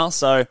things now.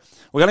 So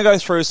we're going to go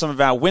through some of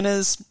our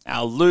winners,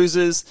 our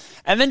losers,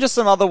 and then just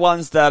some other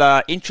ones that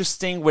are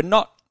interesting. We're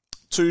not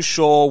too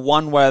sure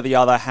one way or the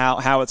other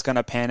how it's going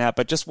to pan out,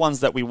 but just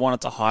ones that we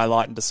wanted to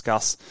highlight and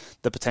discuss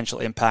the potential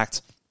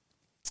impact.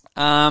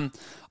 I've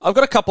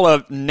got a couple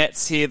of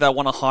nets here that I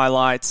want to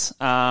highlight.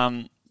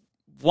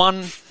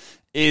 One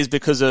is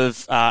because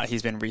of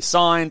he's been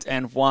re-signed,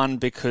 and one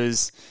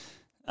because,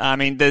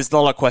 there's a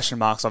lot of question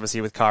marks,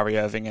 obviously, with Kyrie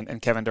Irving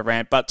and Kevin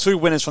Durant. But two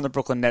winners from the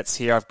Brooklyn Nets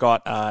here. I've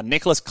got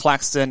Nicholas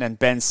Claxton and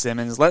Ben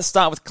Simmons. Let's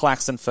start with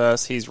Claxton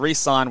first. He's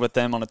re-signed with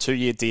them on a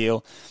 2-year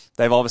deal.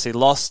 They've obviously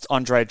lost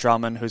Andre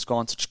Drummond, who's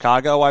gone to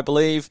Chicago, I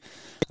believe.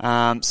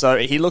 So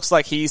he looks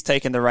like he's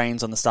taken the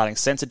reins on the starting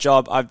center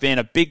job. I've been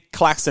a big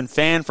Claxton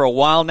fan for a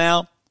while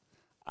now.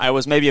 I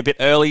was maybe a bit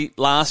early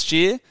last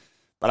year,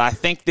 but I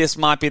think this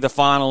might be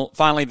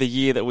finally the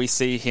year that we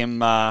see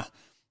him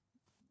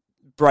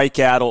break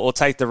out or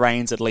take the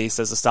reins, at least,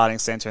 as a starting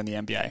center in the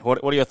NBA.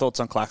 What are your thoughts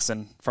on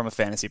Claxton from a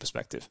fantasy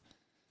perspective?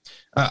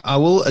 I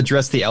will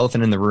address the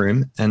elephant in the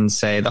room and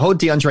say the whole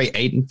DeAndre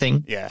Ayton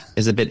thing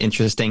is a bit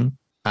interesting.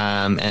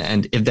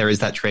 And if there is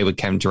that trade with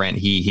Kevin Durant,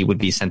 he would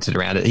be centered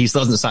around it. He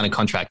still doesn't sign a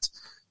contract.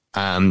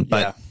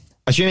 But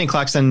assuming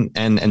Claxton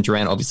and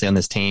Durant obviously on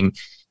this team,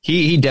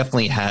 he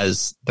definitely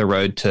has the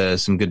road to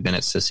some good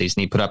minutes this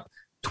season. He put up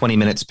 20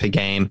 minutes per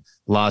game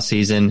last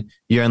season.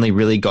 You only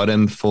really got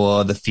him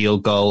for the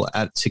field goal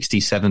at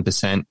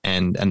 67%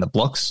 and the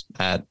blocks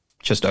at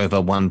just over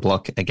 1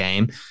 block a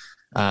game.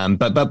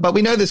 But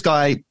we know this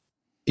guy,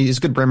 he's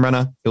a good rim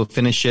runner. He'll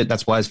finish it.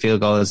 That's why his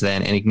field goal is there,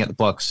 and he can get the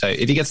blocks. So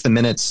if he gets the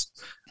minutes,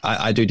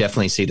 I do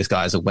definitely see this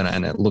guy as a winner,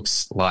 and it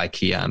looks like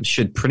he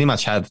should pretty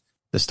much have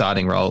the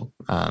starting role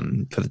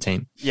for the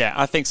team. Yeah,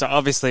 I think so.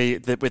 Obviously,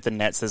 with the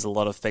Nets, there's a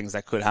lot of things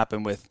that could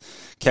happen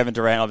with Kevin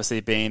Durant, obviously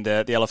being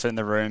the elephant in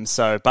the room.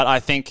 So, but I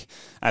think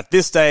at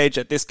this stage,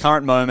 at this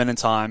current moment in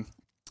time,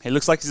 he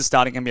looks like he's a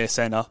starting NBA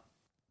center.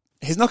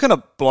 He's not going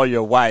to blow you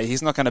away.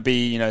 He's not going to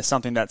be,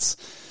 something that's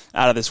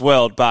out of this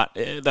world, but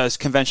those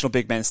conventional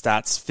big man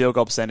stats, field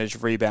goal percentage,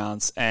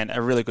 rebounds, and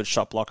a really good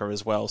shot blocker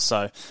as well.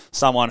 So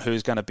someone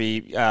who's going to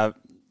be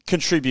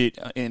contribute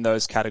in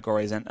those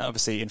categories, and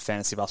obviously in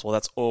fantasy basketball,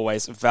 that's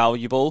always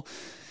valuable.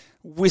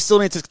 We still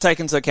need to take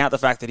into account the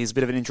fact that he's a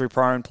bit of an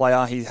injury-prone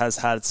player. He has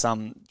had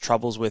some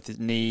troubles with his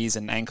knees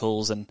and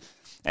ankles and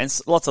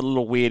lots of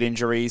little weird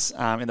injuries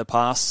in the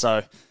past,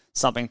 so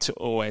something to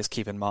always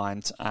keep in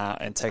mind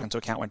and take into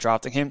account when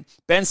drafting him.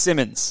 Ben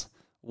Simmons.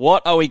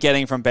 What are we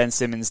getting from Ben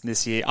Simmons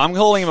this year? I'm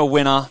calling him a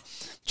winner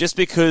just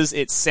because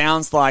it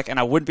sounds like, and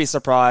I wouldn't be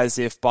surprised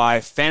if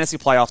by fantasy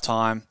playoff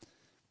time,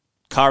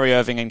 Kyrie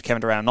Irving and Kevin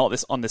Durant are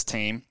not on this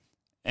team,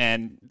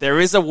 and there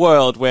is a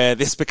world where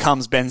this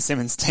becomes Ben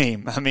Simmons'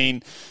 team. I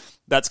mean,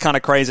 that's kind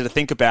of crazy to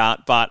think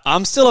about, but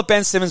I'm still a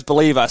Ben Simmons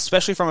believer,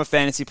 especially from a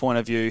fantasy point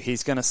of view.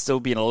 He's going to still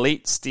be an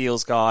elite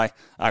steals guy,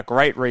 a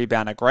great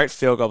rebounder, a great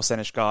field goal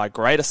percentage guy,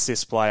 great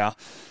assist player.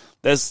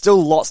 There's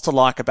still lots to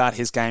like about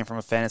his game from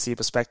a fantasy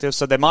perspective,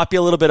 so there might be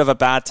a little bit of a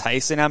bad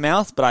taste in our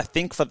mouth, but I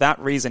think for that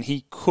reason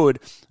he could,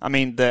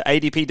 the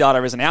ADP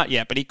data isn't out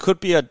yet, but he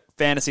could be a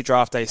fantasy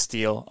draft day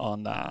steal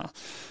on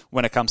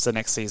when it comes to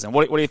next season.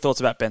 What are your thoughts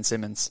about Ben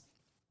Simmons?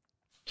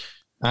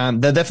 There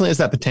definitely is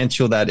that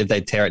potential that if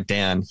they tear it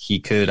down, he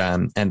could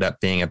end up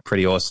being a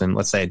pretty awesome,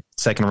 let's say,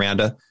 second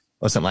rounder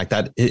or something like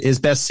that. His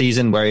best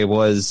season, where he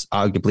was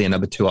arguably a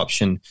number 2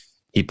 option,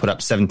 he put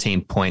up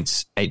 17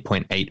 points,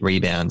 8.8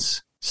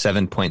 rebounds,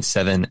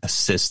 7.7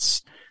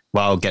 assists,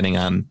 while getting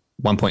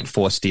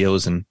 1.4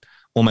 steals and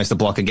almost a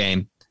block a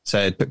game.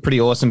 So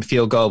pretty awesome.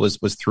 Field goal was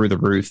through the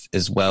roof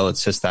as well.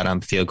 It's just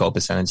that field goal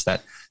percentage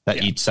that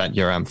eats at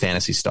your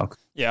fantasy stock.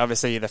 Yeah,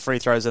 obviously the free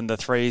throws and the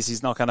threes,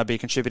 he's not going to be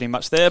contributing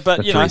much there,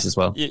 but as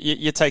well.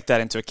 You take that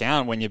into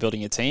account when you're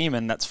building your team,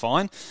 and that's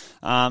fine.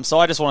 So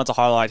I just wanted to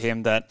highlight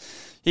him that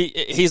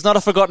he's not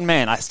a forgotten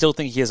man. I still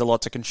think he has a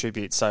lot to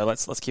contribute. So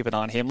let's keep an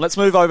eye on him. Let's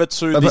move over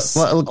to this.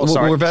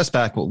 We'll reverse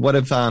back. What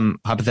if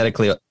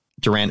hypothetically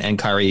Durant and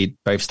Kyrie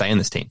both stay in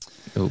this team?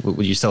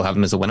 Would you still have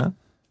him as a winner?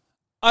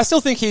 I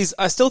still think he's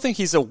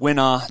a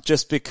winner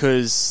just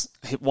because,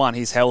 one,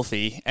 he's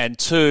healthy, and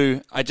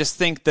two, I just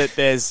think that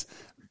there's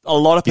a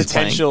lot of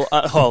potential.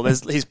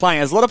 He's playing.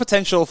 There's a lot of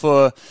potential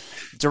for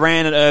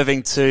Durant and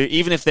Irving to,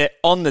 even if they're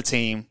on the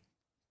team,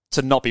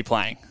 to not be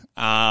playing.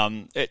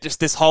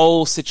 This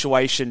whole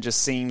situation just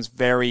seems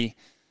very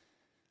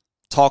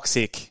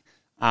toxic.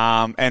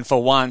 And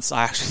for once,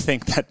 I actually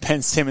think that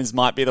Ben Simmons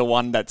might be the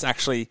one that's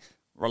actually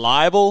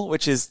reliable,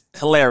 which is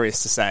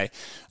hilarious to say.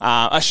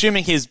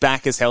 Assuming his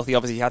back is healthy,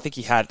 obviously, I think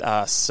he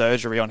had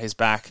surgery on his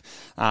back,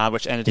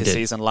 which ended his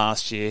season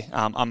last year.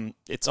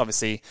 It's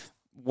obviously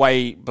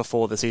way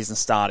before the season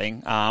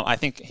starting. I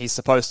think he's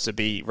supposed to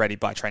be ready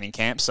by training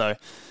camp. So,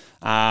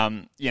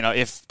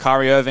 if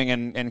Kyrie Irving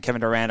and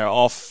Kevin Durant are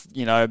off,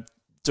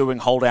 doing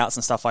holdouts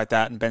and stuff like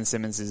that, and Ben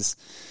Simmons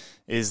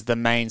is the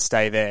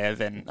mainstay there,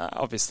 then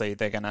obviously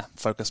they're going to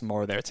focus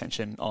more of their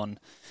attention on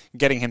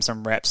getting him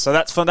some reps. So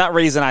that's for that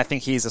reason, I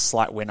think he's a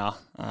slight winner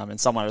and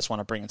someone I just want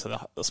to bring into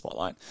the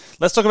spotlight.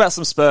 Let's talk about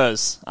some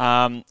Spurs.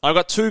 I've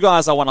got two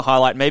guys I want to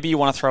highlight. Maybe you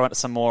want to throw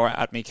some more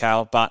at me,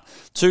 Cal, but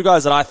two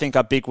guys that I think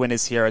are big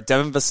winners here are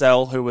Devin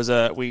Vassell, who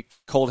we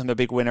called him a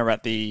big winner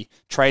at the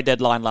trade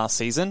deadline last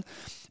season,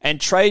 and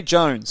Trey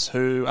Jones,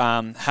 who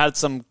had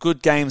some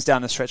good games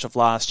down the stretch of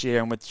last year,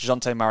 and with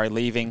DeJounte Murray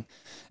leaving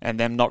and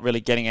them not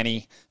really getting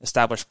any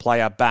established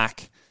player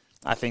back,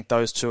 I think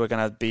those two are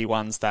going to be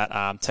ones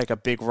that take a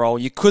big role.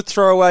 You could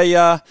throw away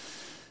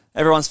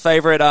everyone's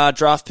favorite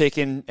draft pick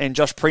in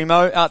Josh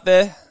Primo out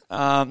there.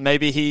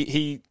 Maybe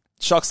he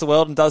shocks the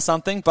world and does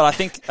something, but I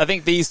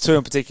think these two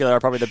in particular are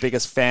probably the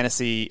biggest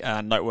fantasy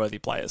noteworthy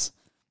players.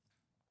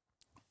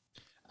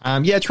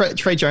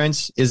 Trey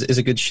Jones is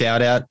a good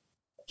shout out.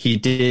 He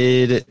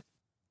did.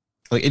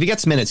 If he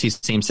gets minutes, he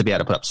seems to be able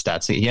to put up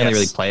stats. He only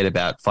really played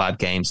about 5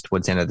 games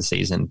towards the end of the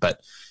season, but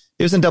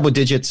he was in double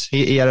digits.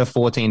 He had a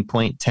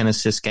 14-point,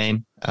 10-assist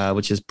game,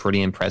 which is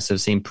pretty impressive.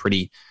 Seemed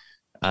pretty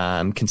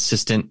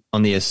consistent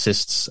on the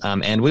assists,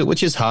 and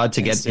which is hard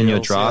to get steals, in your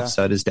draft. Yeah.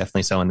 So it is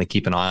definitely someone to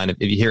keep an eye on.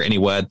 If you hear any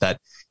word that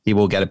he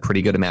will get a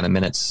pretty good amount of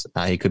minutes,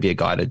 he could be a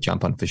guy to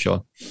jump on for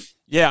sure.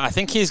 Yeah, I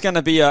think he's going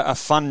to be a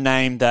fun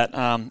name that,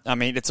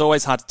 it's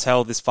always hard to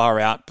tell this far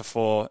out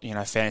before,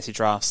 fantasy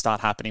drafts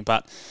start happening,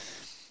 but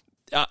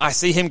I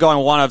see him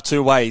going one of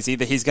two ways.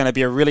 Either he's going to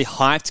be a really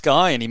hyped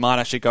guy and he might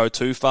actually go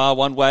too far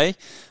one way,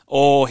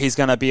 or he's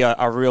going to be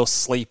a real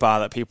sleeper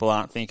that people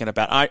aren't thinking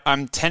about.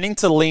 I'm tending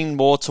to lean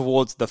more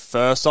towards the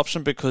first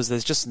option because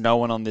there's just no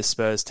one on this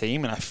Spurs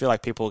team, and I feel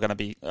like people are going to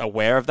be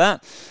aware of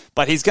that.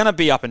 But he's going to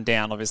be up and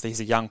down. Obviously,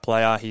 he's a young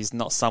player. He's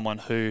not someone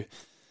who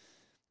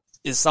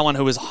is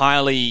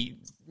highly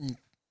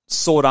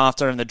sought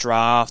after in the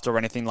draft or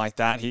anything like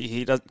that.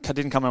 He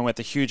didn't come in with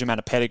a huge amount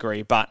of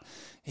pedigree, but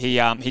he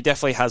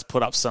definitely has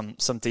put up some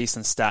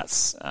decent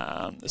stats,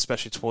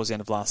 especially towards the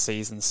end of last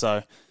season.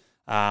 So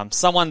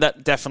someone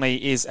that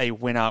definitely is a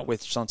winner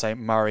with DeJounte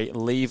Murray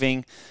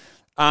leaving.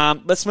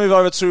 Let's move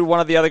over to one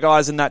of the other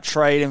guys in that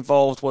trade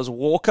involved was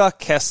Walker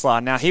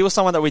Kessler. Now, he was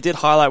someone that we did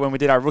highlight when we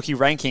did our rookie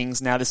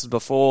rankings. Now, this is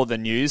before the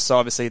news, so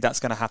obviously that's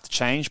going to have to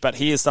change. But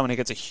he is someone who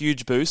gets a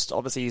huge boost.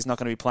 Obviously, he's not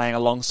going to be playing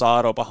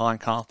alongside or behind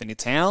Karl Anthony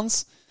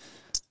Towns.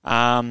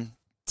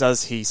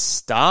 Does he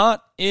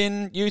start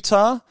in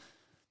Utah?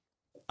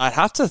 I'd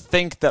have to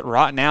think that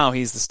right now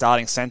he's the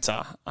starting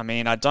center. I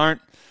mean,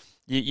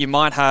 you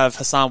might have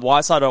Hassan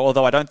Whiteside,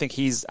 although I don't think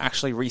he's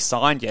actually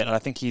re-signed yet. I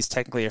think he's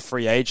technically a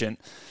free agent.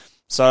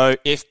 So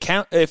if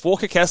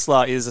Walker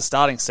Kessler is a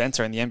starting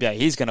center in the NBA,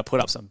 he's going to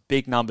put up some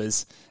big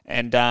numbers.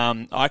 And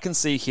I can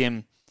see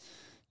him,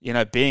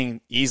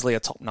 being easily a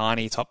top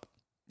 90, top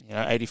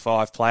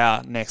 85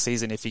 player next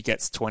season if he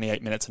gets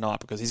 28 minutes a night,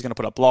 because he's going to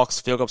put up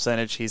blocks, field goal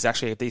percentage. He's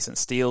actually a decent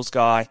steals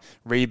guy,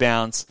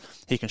 rebounds.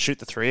 He can shoot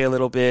the three a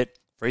little bit.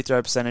 Free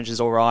throw percentage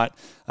is all right.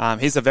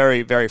 He's a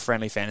very, very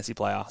friendly fantasy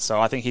player. So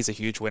I think he's a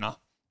huge winner.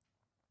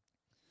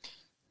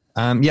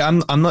 I'm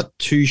not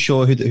too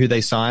sure who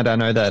they signed. I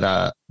know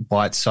that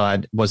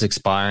Whiteside was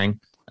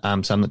expiring, so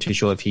I'm not too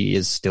sure if he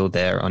is still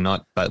there or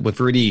not. But with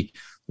Rudy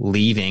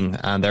leaving,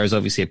 there is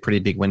obviously a pretty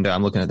big window.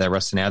 I'm looking at their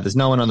roster now. There's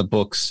no one on the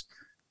books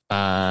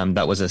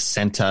that was a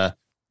center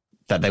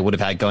that they would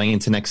have had going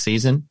into next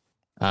season.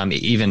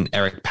 Even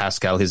Eric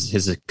Pascal,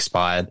 his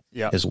expired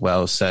as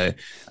well. So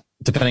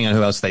depending on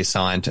who else they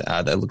signed,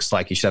 that looks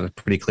like he should have a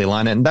pretty clear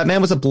line. And that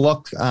man was a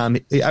block.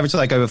 He averaged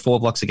like over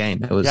 4 blocks a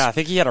game. It was, I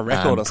think he had a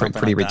record or something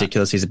pretty like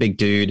ridiculous. That. He's a big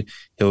dude.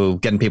 He'll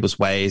get in people's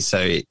ways. So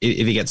if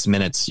he gets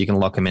minutes, you can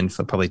lock him in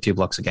for probably 2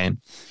 blocks a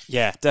game.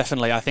 Yeah,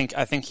 definitely. I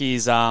think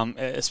he's,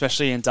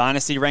 especially in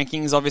dynasty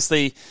rankings,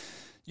 obviously,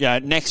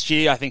 next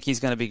year I think he's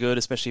going to be good,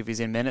 especially if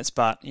he's in minutes.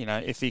 But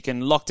if he can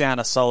lock down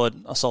a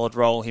solid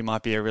role, he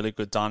might be a really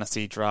good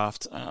dynasty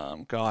draft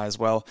guy as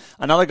well.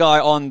 Another guy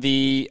on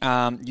the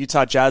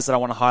Utah Jazz that I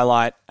want to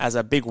highlight as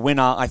a big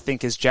winner, I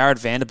think, is Jared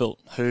Vanderbilt,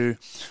 who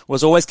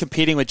was always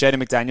competing with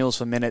Jaden McDaniels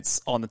for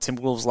minutes on the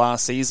Timberwolves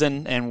last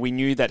season, and we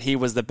knew that he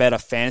was the better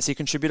fantasy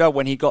contributor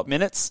when he got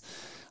minutes.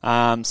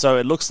 So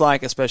it looks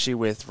like, especially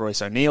with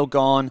Royce O'Neal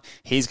gone,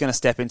 he's going to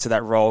step into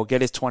that role,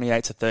 get his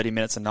 28 to 30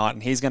 minutes a night,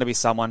 and he's going to be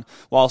someone,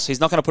 whilst he's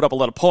not going to put up a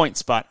lot of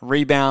points, but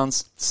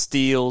rebounds,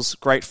 steals,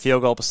 great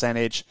field goal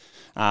percentage,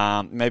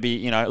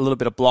 maybe, a little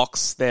bit of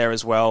blocks there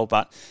as well,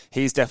 but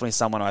he's definitely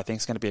someone I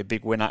think is going to be a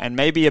big winner, and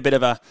maybe a bit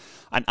of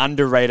an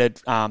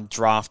underrated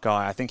draft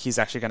guy. I think he's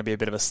actually going to be a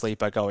bit of a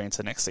sleeper going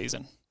into next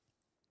season.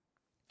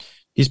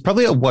 He's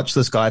probably a watch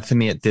list guy for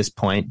me at this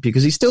point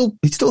because he still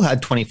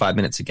had 25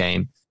 minutes a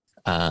game.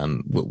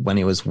 when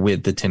he was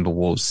with the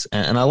Timberwolves.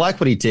 And I like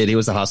what he did. He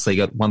was a hustler. He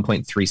got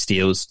 1.3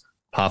 steals,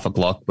 half a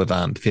block with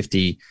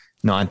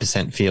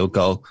 59% field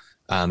goal.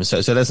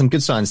 So there's some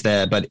good signs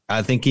there, but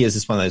I think he is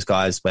just one of those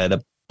guys where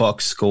the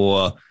box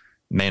score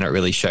may not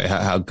really show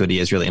how good he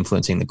is really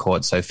influencing the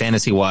court. So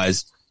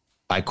fantasy-wise,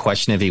 I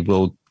question if he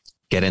will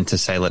get into,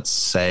 let's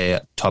say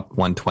top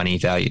 120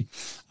 value.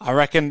 I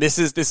reckon this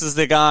is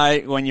the guy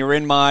when you're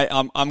in my,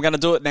 I'm going to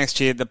do it next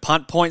year, the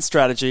punt point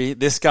strategy.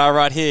 This guy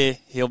right here,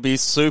 he'll be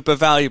super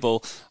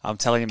valuable. I'm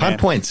telling you, man.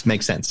 Punt points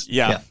make sense.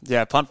 Yeah.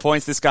 Punt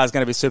points. This guy's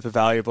going to be super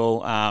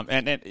valuable.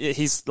 And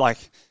he's like,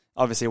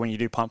 obviously, when you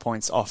do punt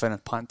points, often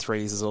punt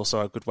threes is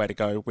also a good way to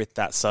go with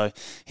that. So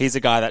he's a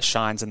guy that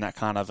shines in that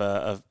kind of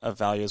a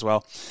value as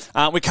well.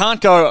 We can't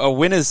go a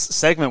winners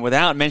segment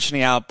without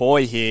mentioning our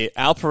boy here,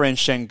 Alperen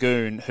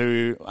Sengun,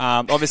 who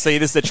obviously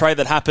this is the trade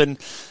that happened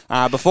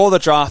before the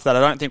draft that I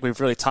don't think we've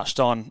really touched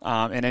on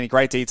in any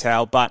great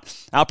detail. But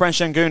Alperen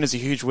Sengun is a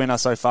huge winner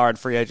so far in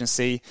free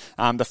agency.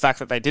 The fact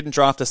that they didn't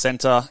draft a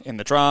center in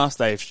the draft,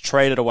 they've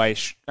traded away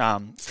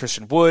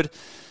Christian Wood.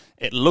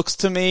 It looks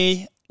to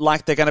me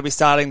like they're going to be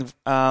starting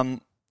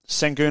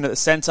Sengun at the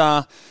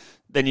center.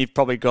 Then you've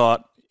probably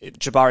got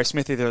Jabari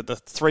Smith, either the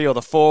 3 or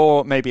the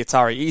 4, maybe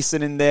Atari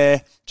Eason in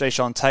there.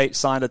 Jayshawn Tate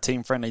signed a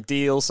team-friendly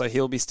deal, so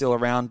he'll be still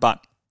around.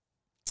 But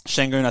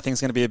Sengun, I think, is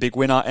going to be a big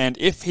winner. And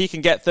if he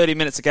can get 30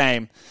 minutes a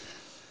game,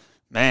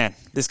 man,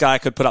 this guy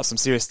could put up some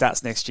serious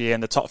stats next year,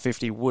 and the top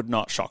 50 would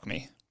not shock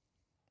me.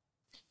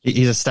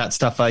 He's a stat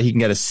stuffer. He can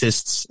get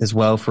assists as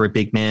well for a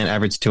big man,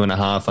 averaged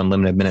 2.5 on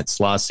limited minutes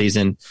last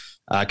season.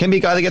 Can be a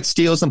guy that gets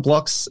steals and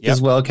blocks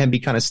as well. Can be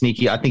kind of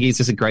sneaky. I think he's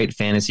just a great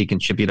fantasy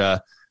contributor.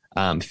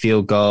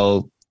 Field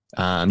goal.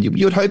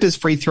 You would hope his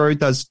free throw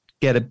does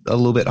get a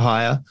little bit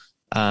higher.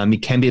 He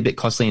can be a bit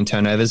costly in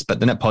turnovers, but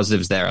the net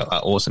positives there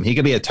are awesome. He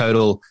could be a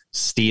total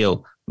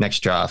steal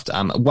next draft.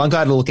 One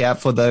guy to look out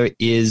for, though,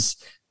 is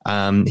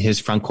his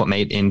front court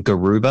mate in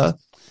Garuba.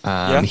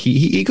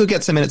 He could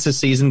get some minutes this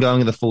season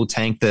going in the full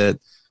tank, the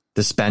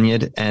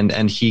Spaniard,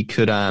 and he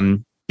could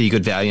be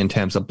good value in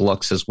terms of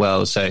blocks as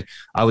well. So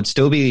I would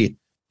still be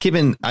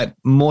keeping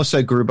more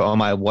so Garuba on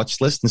my watch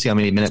list and see how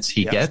many minutes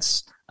he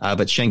gets.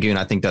 But Sengun,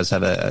 I think, does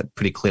have a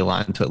pretty clear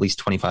line to at least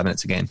 25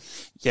 minutes a game.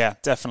 Yeah,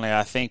 definitely.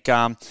 I think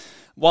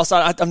whilst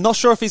I'm not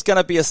sure if he's going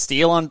to be a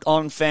steal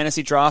on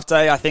fantasy draft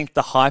day, I think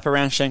the hype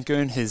around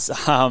Sengun is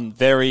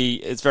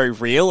very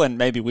real, and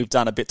maybe we've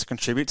done a bit to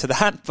contribute to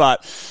that.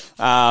 But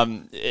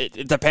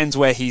it depends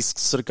where he's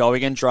sort of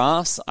going in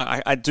drafts.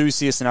 I do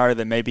see a scenario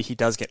that maybe he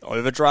does get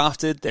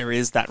overdrafted. There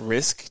is that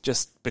risk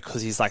just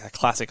because he's like a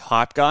classic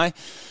hype guy.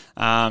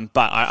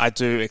 But I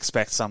do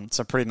expect some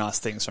pretty nice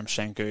things from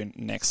Sengun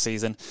next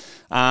season.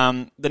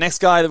 The next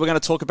guy that we're going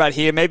to talk about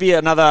here, maybe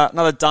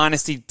another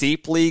Dynasty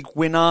Deep League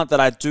winner that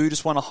I do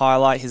just want to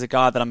highlight. He's a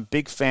guy that I'm a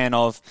big fan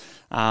of.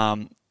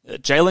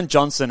 Jalen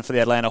Johnson for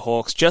the Atlanta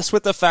Hawks, just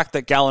with the fact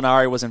that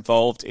Gallinari was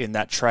involved in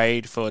that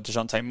trade for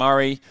DeJounte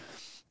Murray.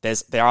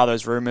 There are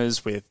those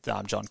rumors with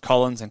John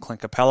Collins and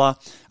Clint Capella.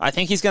 I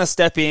think he's going to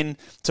step in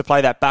to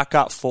play that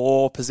backup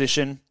 4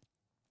 position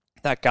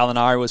that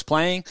Gallinari was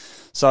playing.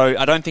 So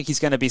I don't think he's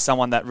going to be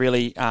someone that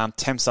really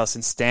tempts us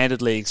in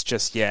standard leagues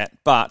just yet.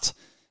 But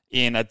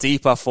in a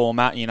deeper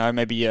format,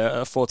 maybe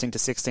a 14 to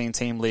 16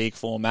 team league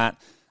format,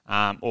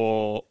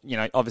 or,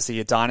 obviously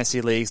your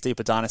dynasty leagues,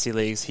 deeper dynasty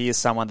leagues, he is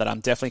someone that I'm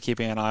definitely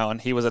keeping an eye on.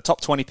 He was a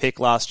top 20 pick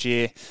last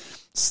year,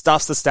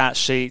 stuffs the stat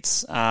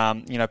sheets,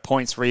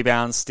 points,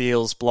 rebounds,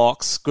 steals,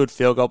 blocks, good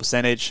field goal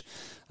percentage.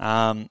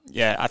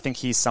 I think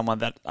he's someone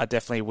that I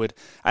definitely would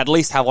at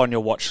least have on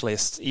your watch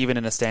list, even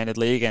in a standard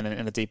league and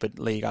in a deeper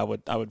league. I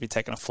would be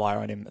taking a flyer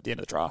on him at the end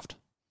of the draft.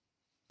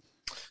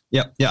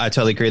 Yeah, I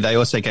totally agree. They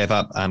also gave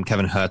up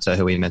Kevin Huerter,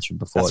 who we mentioned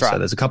before. That's right. So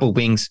there's a couple of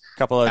wings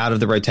out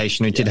of the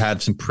rotation who did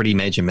have some pretty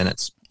major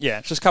minutes.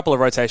 Yeah, just a couple of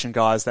rotation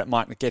guys that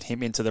might get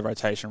him into the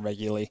rotation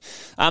regularly.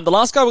 The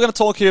last guy we're going to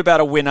talk to you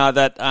about, a winner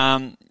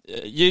that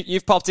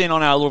you've popped in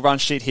on our little run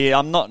sheet here.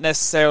 I'm not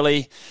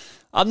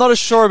as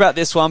sure about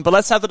this one, but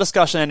let's have the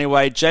discussion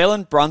anyway.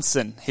 Jalen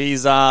Brunson.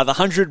 He's the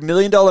 $100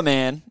 million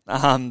man,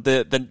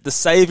 the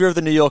savior of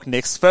the New York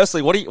Knicks.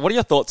 Firstly, what are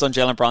your thoughts on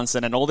Jalen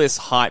Brunson and all this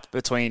hype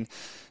between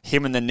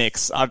him and the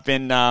Knicks? I've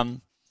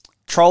been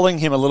trolling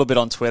him a little bit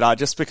on Twitter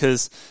just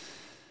because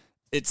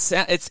it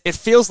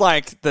feels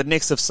like the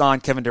Knicks have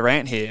signed Kevin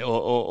Durant here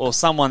or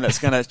someone that's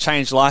going to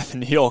change life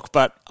in New York.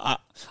 But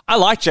I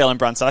like Jalen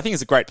Brunson. I think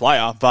he's a great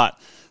player, but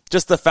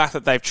just the fact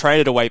that they've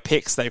traded away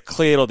picks, they've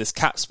cleared all this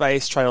cap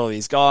space, traded all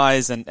these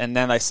guys, and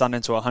then they signed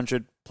into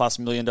 $100+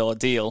 million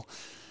deal.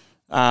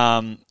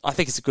 I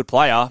think he's a good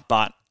player,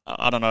 but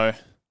I don't know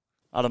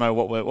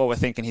what we're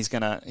thinking he's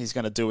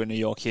gonna do in New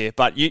York here.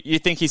 But you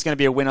think he's going to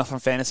be a winner from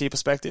fantasy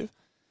perspective?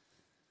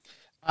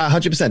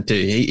 100% do.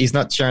 He's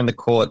not sharing the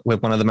court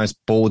with one of the most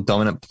ball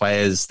dominant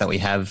players that we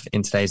have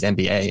in today's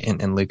NBA,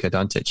 in Luka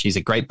Doncic. He's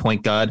a great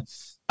point guard.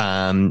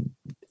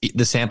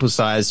 The sample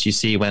size you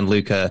see when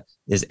Luka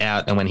is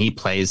out and when he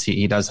plays,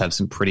 he does have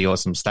some pretty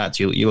awesome stats.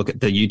 You look at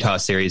the Utah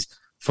series,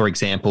 for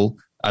example.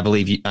 I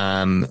believe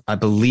that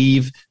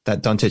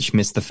Doncic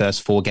missed the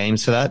first 4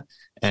 games for that,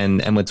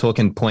 And we're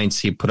talking points.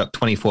 He put up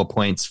 24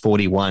 points,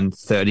 41,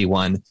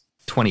 31,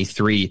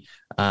 23,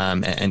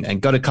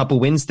 and got a couple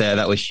wins there.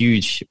 That was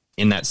huge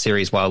in that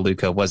series while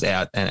Luka was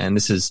out. And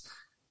this is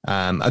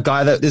a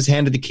guy that is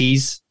handed the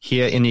keys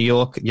here in New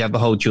York. You have the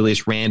whole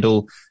Julius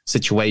Randle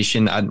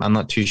situation. I'm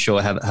not too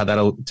sure how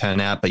that'll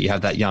turn out, but you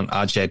have that young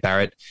RJ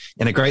Barrett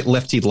in a great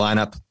lefty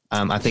lineup.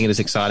 I think it is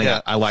exciting.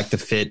 Yeah. I like the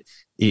fit.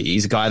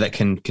 He's a guy that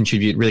can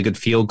contribute really good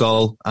field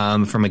goal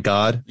from a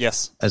guard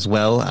as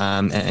well,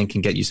 and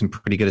can get you some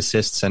pretty good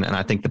assists. And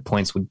I think the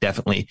points would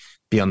definitely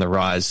be on the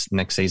rise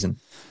next season.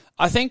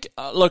 I think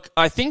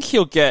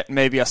he'll get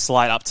maybe a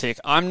slight uptick.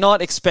 I'm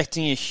not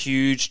expecting a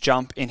huge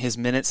jump in his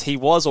minutes. He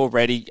was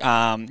already,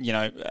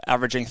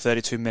 averaging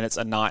 32 minutes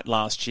a night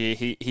last year.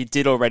 He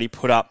did already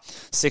put up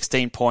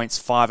 16 points,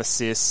 5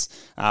 assists,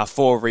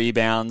 4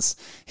 rebounds.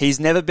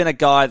 He's never been a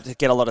guy to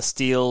get a lot of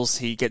steals.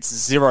 He gets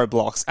 0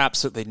 blocks,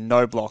 absolutely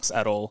no blocks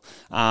at all.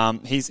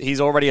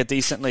 He's already a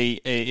decently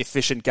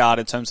efficient guard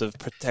in terms of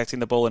protecting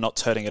the ball and not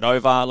turning it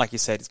over. Like you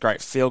said, it's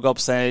great field goal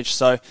percentage.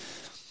 So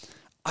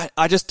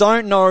I just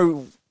don't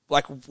know,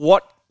 like,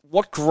 what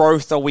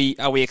growth are we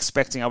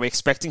expecting? Are we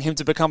expecting him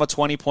to become a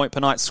 20-point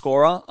per night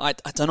scorer? I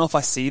don't know if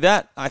I see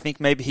that. I think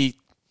maybe he,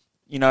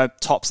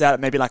 tops out at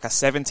maybe like a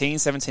 17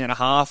 and a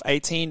half,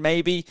 18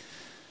 maybe.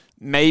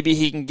 Maybe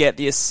he can get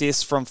the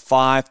assists from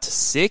 5 to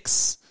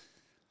 6.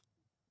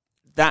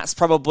 That's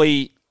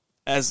probably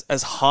as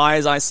high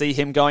as I see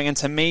him going. And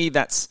to me,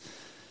 that's,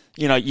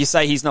 you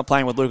say he's not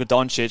playing with Luka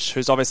Doncic,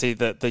 who's obviously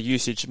the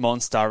usage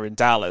monster in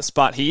Dallas,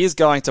 but he is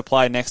going to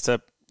play next to,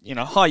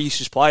 high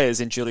usage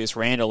players in Julius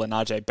Randle and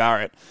RJ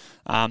Barrett,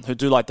 who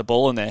do like the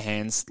ball in their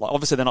hands. Like,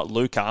 obviously, they're not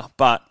Luka,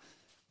 but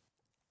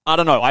I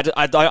don't know. I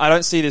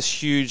don't see this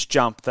huge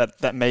jump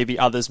that maybe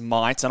others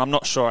might, and I'm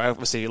not sure.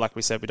 Obviously, like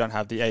we said, we don't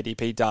have the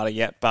ADP data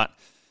yet, but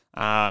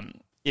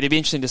it'd be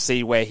interesting to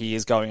see where he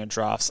is going in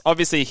drafts.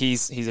 Obviously,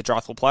 he's a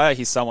draftable player.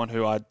 He's someone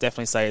who I'd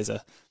definitely say is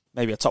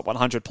maybe a top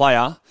 100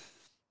 player,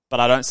 but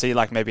I don't see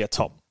like maybe a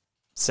top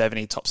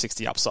 70, top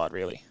 60 upside,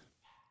 really.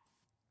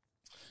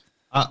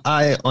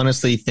 I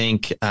honestly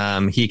think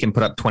he can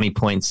put up 20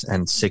 points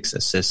and 6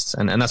 assists,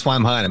 and that's why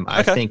I'm high on him.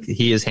 I think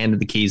he is handed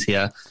the keys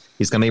here.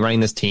 He's going to be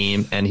running this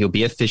team, and he'll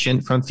be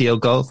efficient from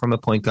field goal, from a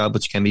point guard,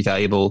 which can be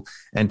valuable,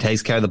 and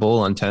takes care of the ball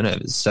on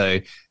turnovers. So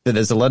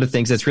there's a lot of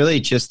things. It's really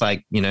just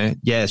like,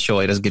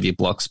 sure, he doesn't give you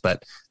blocks,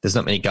 but there's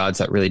not many guards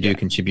that really do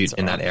contribute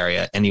in that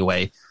area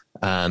anyway.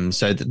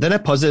 So then are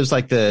positives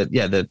like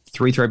the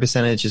free throw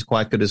percentage is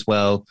quite good as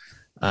well.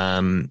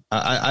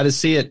 I just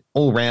see it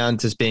all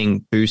round as being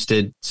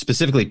boosted,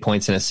 specifically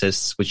points and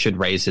assists, which should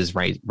raise his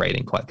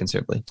rating quite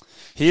considerably.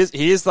 He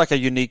is like a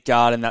unique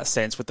guard in that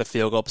sense with the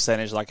field goal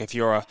percentage. Like if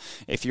you're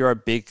a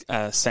big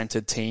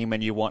centered team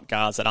and you want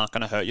guards that aren't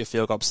going to hurt your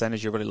field goal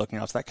percentage, you're really looking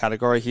after that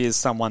category. He is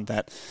someone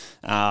that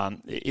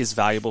is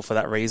valuable for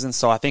that reason.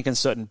 So I think in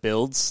certain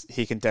builds,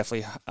 he can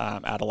definitely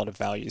add a lot of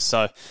value.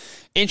 So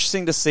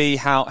interesting to see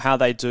how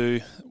they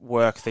do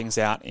work things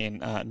out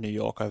in New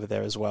York over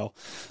there as well.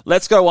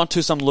 Let's go on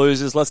to some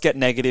losers. Let's get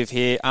negative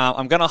here.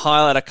 I'm going to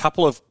highlight a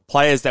couple of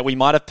players that we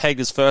might have pegged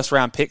as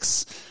first-round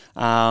picks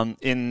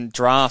in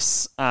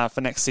drafts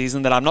for next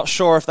season that I'm not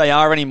sure if they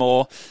are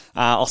anymore.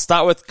 I'll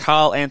start with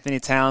Karl Anthony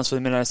Towns for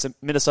the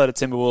Minnesota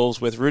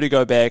Timberwolves with Rudy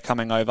Gobert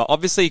coming over.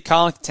 Obviously,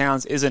 Karl Anthony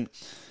Towns isn't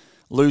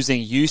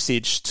losing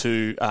usage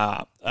to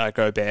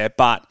Gobert,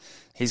 but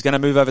he's going to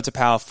move over to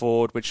power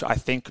forward, which I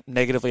think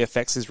negatively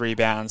affects his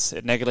rebounds.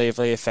 It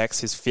negatively affects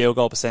his field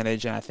goal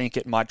percentage, and I think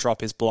it might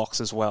drop his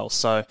blocks as well.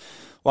 So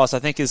whilst I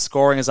think his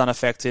scoring is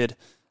unaffected,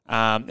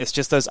 it's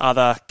just those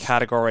other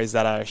categories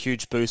that are a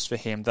huge boost for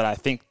him that I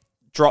think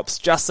drops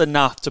just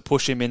enough to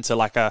push him into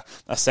like a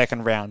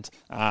second round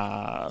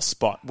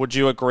spot. Would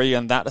you agree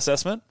on that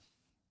assessment?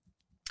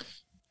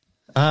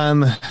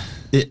 I'm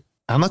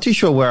not too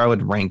sure where I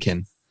would rank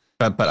him,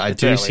 but I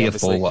do see a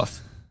fall off.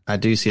 I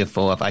do see a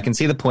fall off. I can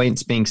see the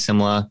points being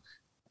similar,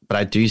 but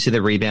I do see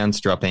the rebounds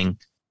dropping.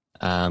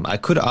 I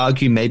could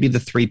argue maybe the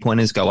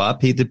 3-pointers go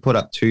up. He did put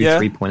up 2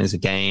 3-pointers a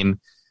game.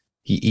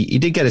 He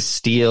did get a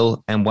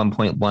steal and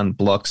 1.1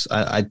 blocks.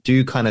 I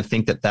do kind of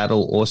think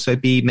that'll also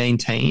be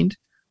maintained.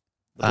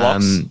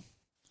 The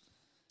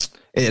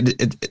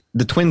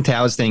Twin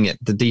Towers thing,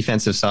 the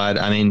defensive side,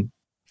 I mean,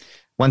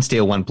 1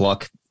 steal, 1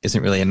 block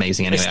isn't really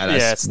amazing anyway.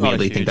 I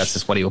weirdly think that's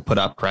just what he will put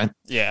up, right?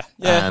 Yeah,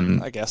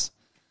 I guess.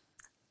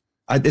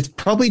 It's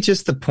probably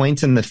just the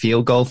points and the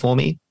field goal for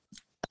me.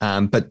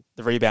 But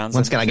the rebounds.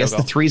 Once again, I guess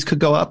the threes could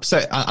go up.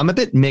 So I'm a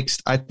bit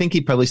mixed. I think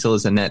he probably still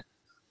is a net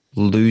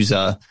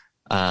loser.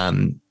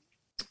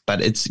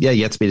 But it's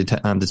yet to be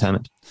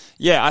determined.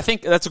 Yeah, I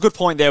think that's a good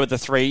point there with the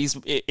threes.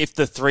 If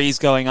the threes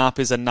going up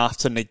is enough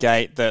to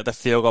negate the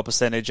field goal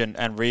percentage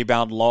and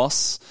rebound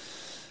loss,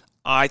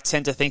 I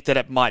tend to think that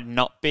it might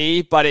not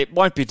be, but it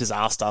won't be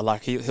disaster.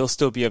 Like he'll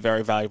still be a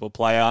very valuable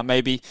player.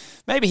 Maybe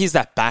he's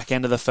that back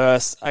end of the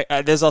first.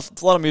 There's a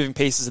lot of moving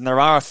pieces, and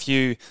there are a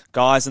few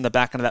guys in the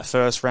back end of that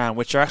first round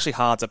which are actually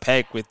hard to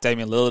peg with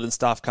Damian Lillard and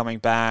stuff coming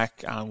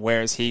back.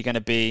 Where is he going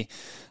to be?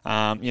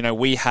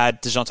 We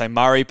had DeJounte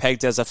Murray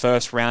pegged as a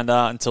first rounder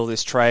until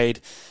this trade.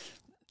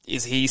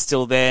 Is he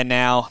still there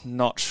now?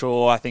 Not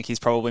sure. I think he's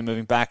probably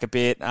moving back a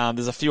bit.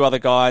 There's a few other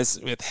guys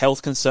with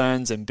health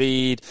concerns,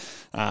 Embiid,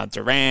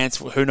 Durant.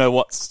 Who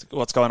knows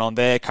what's going on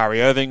there?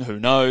 Kyrie Irving. Who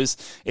knows?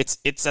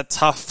 It's a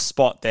tough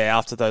spot there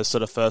after those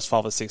sort of first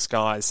 5 or 6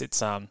 guys.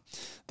 It's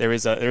there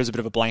is a bit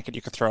of a blanket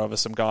you could throw over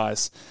some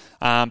guys.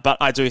 But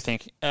I do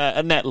think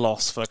a net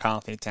loss for Karl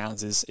Anthony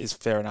Towns is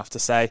fair enough to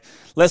say.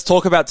 Let's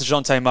talk about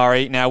DeJounte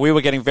Murray. Now, we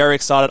were getting very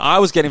excited. I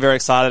was getting very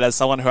excited as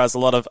someone who has a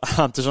lot of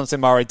DeJounte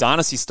Murray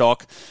dynasty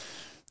stock.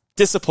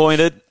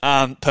 Disappointed,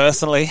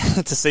 personally,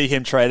 to see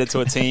him traded to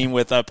a team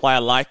with a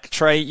player like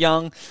Trae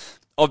Young.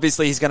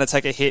 Obviously, he's going to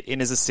take a hit in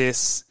his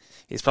assists.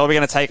 He's probably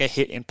going to take a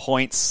hit in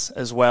points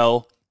as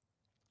well.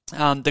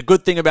 The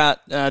good thing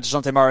about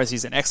DeJounte Murray is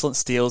he's an excellent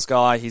steals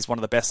guy. He's one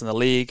of the best in the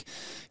league.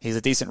 He's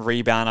a decent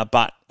rebounder,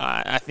 but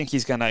I think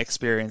he's going to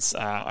experience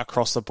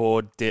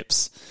across-the-board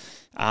dips,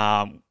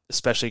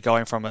 especially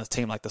going from a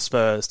team like the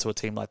Spurs to a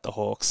team like the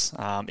Hawks.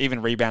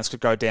 Even rebounds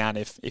could go down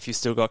if you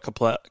still got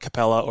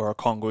Capella or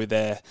Okongwu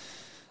there.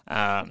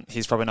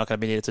 He's probably not going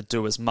to be needed to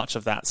do as much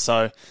of that.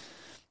 So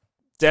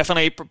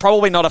definitely,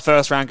 probably not a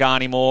first-round guy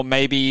anymore.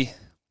 Maybe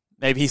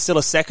he's still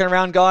a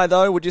second-round guy,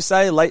 though, would you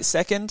say? Late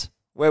second?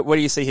 Where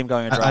do you see him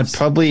going in drafts? I'd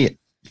probably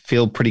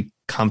feel pretty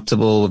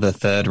comfortable with a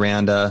third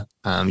rounder.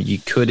 You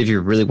could, if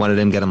you really wanted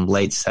him, get him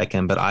late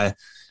second, but I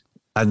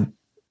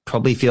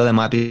probably feel there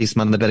might be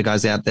some of the better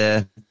guys out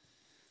there.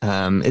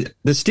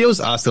 The steals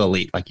are still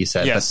elite, like you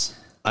said. Yes.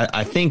 But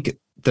I think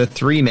the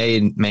 3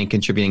 main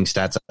contributing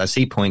stats, I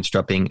see points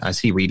dropping, I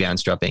see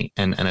rebounds dropping,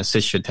 and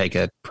assists should take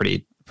a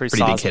pretty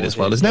big hit as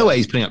well. There's no way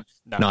he's putting up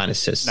 9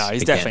 assists. No,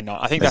 he's again. definitely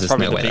not. I think that's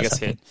probably the biggest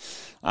hit.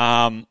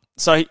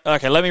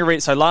 Let me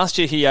read. So last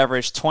year he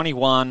averaged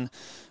 21,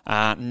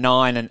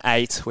 9, and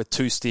 8 with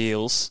 2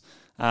 steals.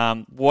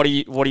 What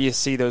do you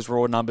see those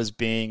raw numbers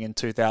being in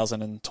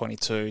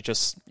 2022?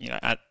 Just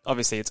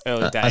obviously it's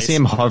early days. I see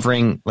him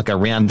hovering like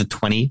around the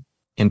 20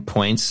 in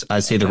points.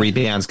 I see the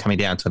rebounds coming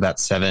down to about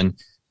 7,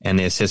 and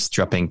the assists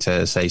dropping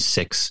to say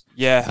 6.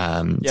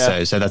 Yeah.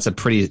 So that's a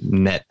pretty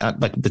net.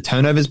 Like the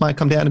turnovers might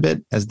come down a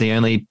bit as the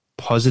only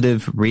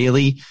positive,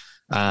 really.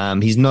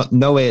 He's not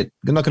going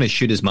to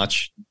shoot as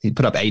much. He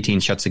put up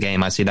 18 shots a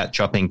game. I see that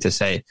dropping to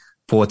say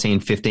 14,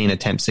 15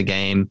 attempts a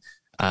game.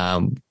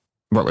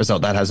 What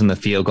result that has in the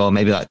field goal,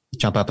 maybe like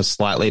jump up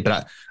slightly.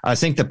 But I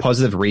think the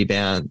positive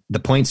rebound, the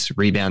points,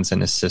 rebounds,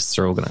 and assists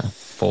are all going to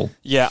fall.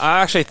 Yeah,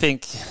 I actually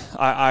think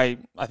I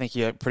think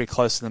you're pretty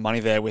close to the money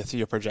there with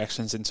your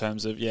projections in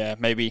terms of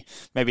maybe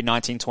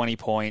 19, 20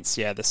 points.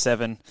 Yeah, the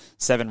 7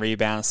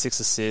 rebounds, 6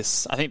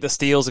 assists. I think the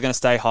steals are going to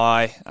stay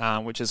high,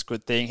 which is a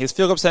good thing. His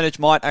field goal percentage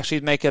might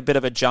actually make a bit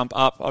of a jump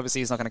up. Obviously,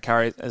 he's not going to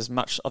carry as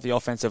much of the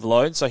offensive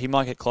load, so he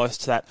might get close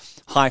to that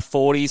high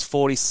 40s,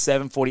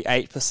 47,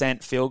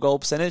 48% field goal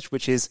percentage,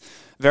 which is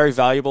very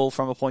valuable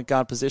from a point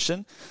guard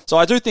position. So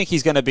I do think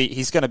he's going to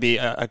be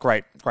a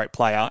great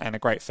player and a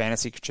great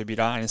fantasy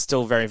contributor, and is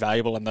still very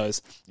valuable in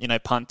those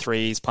punt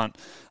threes, punt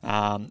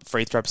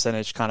free throw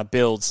percentage kind of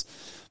builds.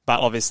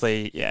 But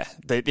obviously,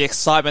 the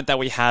excitement that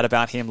we had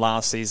about him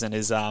last season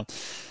is a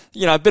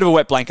bit of a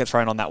wet blanket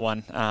thrown on that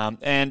one.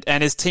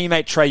 And his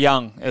teammate Trae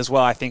Young as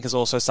well, I think, is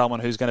also someone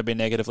who's going to be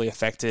negatively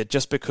affected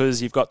just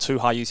because you've got 2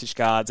 high usage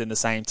guards in the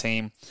same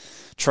team.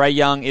 Trae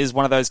Young is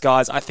one of those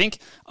guys. I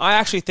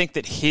actually think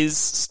that his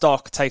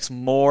stock takes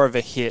more of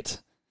a hit.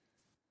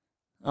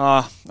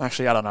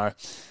 Actually, I don't know.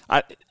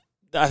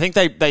 I think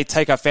they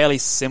take a fairly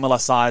similar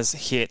size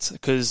hit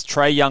because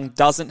Trae Young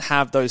doesn't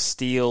have those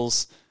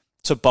steals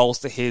to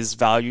bolster his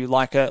value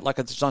like a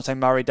DeJounte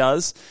Murray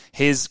does.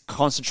 His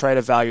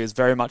concentrated value is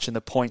very much in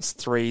the points,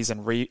 threes,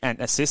 and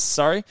assists.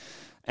 Sorry,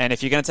 and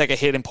if you're going to take a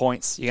hit in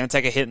points, you're going to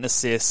take a hit in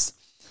assists.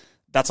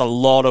 That's a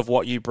lot of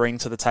what you bring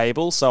to the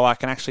table. So I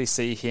can actually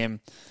see him.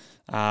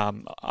 I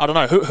don't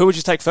know. Who would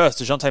you take first,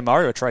 DeJounte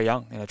Murray or Trae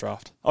Young in a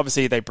draft?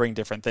 Obviously, they bring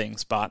different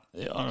things, but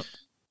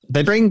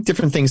they bring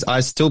different things.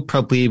 I still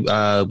probably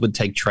would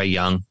take Trae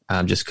Young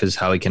just because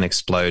how he can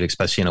explode,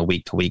 especially in a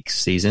week-to-week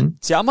season.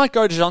 See, I might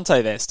go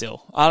DeJounte there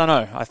still. I don't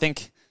know. I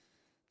think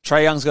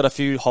Trae Young's got a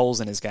few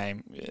holes in his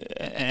game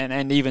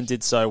and even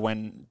did so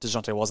when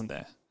DeJounte wasn't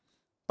there.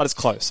 But it's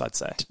close, I'd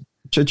say.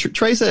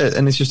 Trae's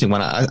an interesting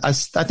one. I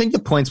think the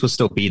points will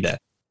still be there.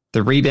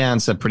 The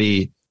rebounds are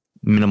pretty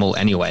minimal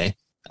anyway.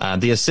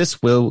 The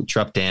assists will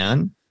drop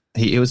down.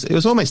 It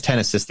was almost 10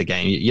 assists a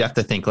game. You have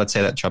to think, let's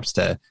say that drops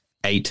to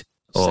 8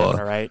 or 7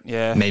 or 8,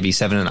 yeah. Maybe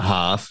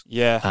 7.5.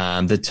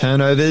 Yeah. The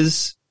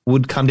turnovers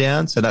would come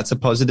down, so that's a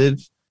positive.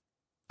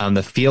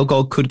 The field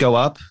goal could go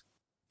up,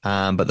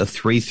 but the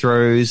free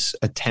throws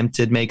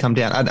attempted may come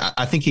down.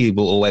 I think he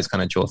will always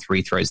kind of draw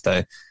free throws,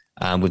 though.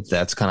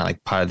 That's kind of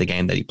like part of the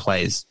game that he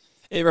plays.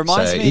 It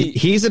reminds me...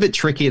 He's a bit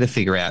trickier to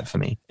figure out for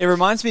me. It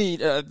reminds me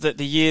that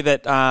the year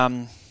that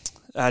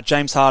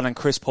James Harden and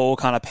Chris Paul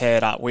kind of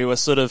paired up, we were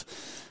sort of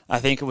I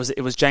think it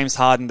was James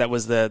Harden that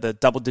was the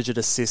double-digit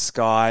assist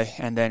guy,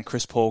 and then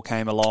Chris Paul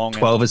came along.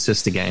 12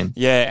 assists a game.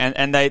 Yeah,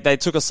 and they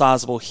took a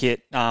sizable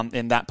hit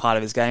in that part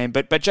of his game.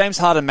 But James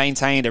Harden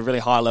maintained a really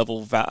high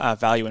level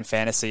value in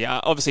fantasy.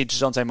 Obviously,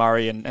 DeJounte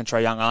Murray and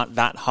Trae Young aren't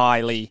that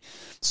highly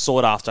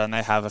sought after, and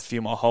they have a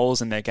few more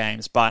holes in their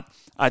games. But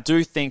I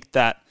do think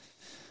that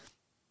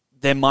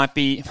there might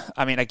be,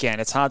 I mean,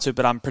 again, it's hard to,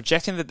 but I'm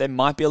projecting that there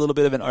might be a little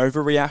bit of an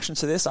overreaction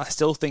to this. I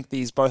still think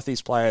both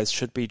these players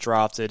should be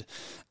drafted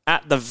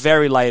at the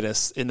very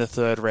latest in the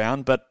third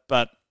round, but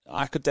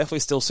I could definitely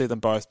still see them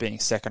both being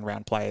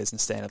second-round players in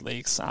standard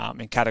leagues,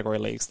 in category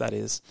leagues, that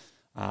is.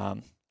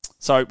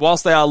 So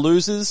whilst they are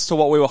losers to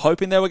what we were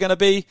hoping they were going to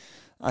be,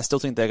 I still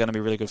think they're going to be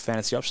really good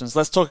fantasy options.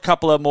 Let's talk a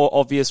couple of more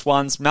obvious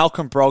ones.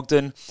 Malcolm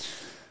Brogdon.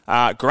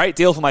 Great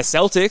deal for my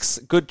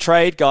Celtics. Good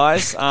trade,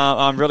 guys.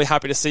 I'm really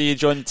happy to see you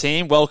join the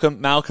team.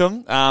 Welcome,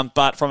 Malcolm.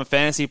 But from a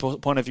fantasy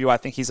point of view, I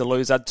think he's a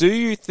loser. Do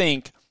you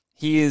think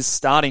he is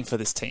starting for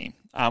this team?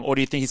 Or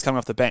do you think he's coming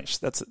off the bench?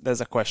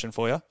 There's a question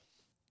for you.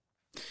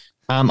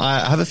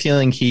 I have a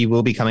feeling he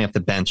will be coming off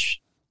the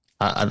bench.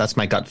 That's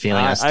my gut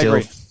feeling. I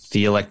still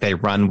feel like they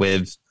run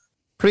with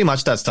pretty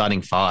much that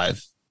starting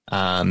five.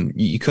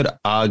 You could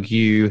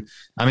argue,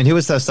 I mean, who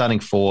was their starting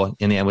four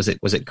in the end? Was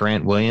it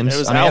Grant Williams? It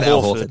was Al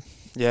Horford.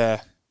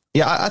 Yeah.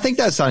 Yeah, I think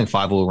that starting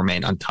five will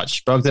remain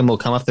untouched. Brogdon will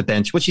come off the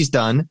bench, which he's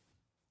done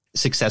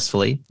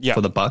successfully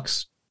for the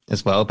Bucks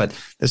as well. But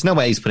there's no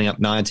way he's putting up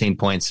 19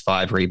 points,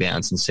 5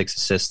 rebounds, and 6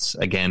 assists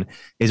again.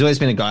 He's always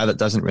been a guy that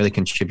doesn't really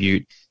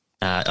contribute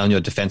on your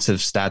defensive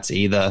stats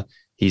either.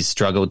 He's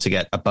struggled to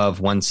get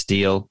above 1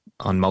 steal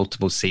on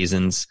multiple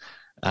seasons.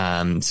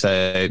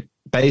 So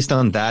based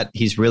on that,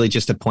 he's really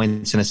just a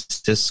points and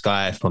assists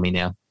guy for me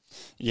now.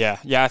 Yeah.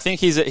 I think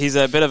he's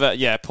a bit of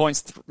a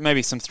points,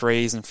 maybe some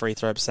threes and free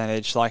throw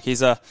percentage. Like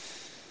he's a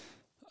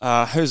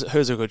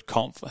who's a good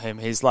comp for him?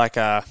 He's like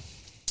a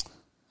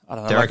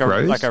Derrick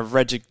Rose? like a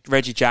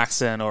Reggie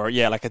Jackson, or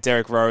like a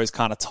Derrick Rose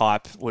kind of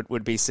type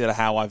would be sort of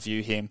how I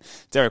view him.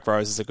 Derrick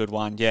Rose is a good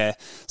one, yeah.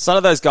 Some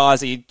of those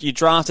guys that you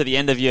draft at the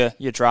end of your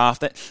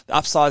draft, the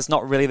upside's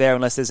not really there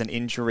unless there's an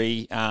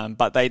injury,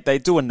 but they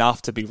do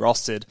enough to be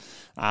rostered,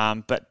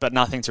 but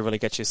nothing to really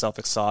get yourself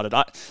excited.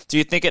 Do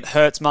you think it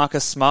hurts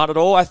Marcus Smart at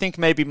all? I think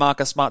maybe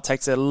Marcus Smart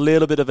takes a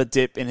little bit of a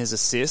dip in his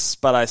assists,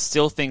 but I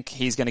still think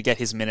he's going to get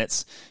his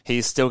minutes.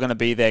 He's still going to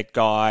be their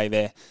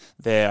guy,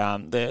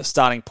 their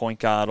starting point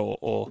guard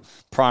or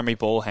primary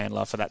ball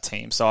handler for that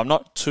team. So I'm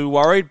not too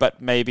worried,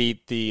 but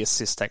maybe the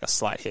assists take a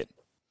slight hit.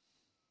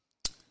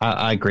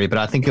 I agree, but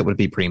I think it would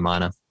be pretty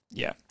minor.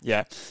 Yeah.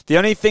 The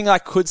only thing I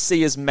could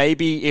see is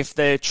maybe if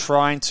they're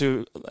trying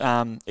to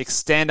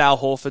extend Al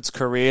Horford's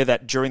career,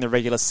 that during the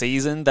regular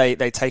season they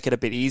take it a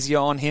bit easier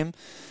on him,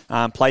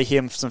 play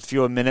him some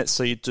fewer minutes,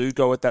 so you do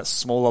go with that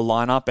smaller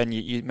lineup, and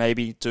you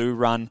maybe do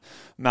run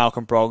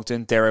Malcolm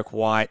Brogdon, Derek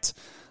White,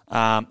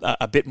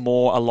 a bit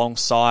more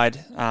alongside.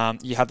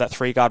 You have that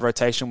 3-guard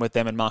rotation with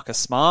them and Marcus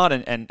Smart,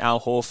 and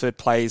Al Horford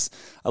plays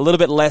a little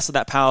bit less of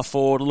that power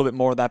forward, a little bit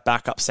more of that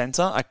backup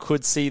center. I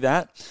could see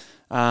that,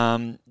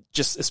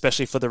 just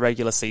especially for the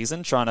regular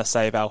season, trying to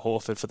save Al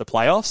Horford for the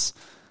playoffs.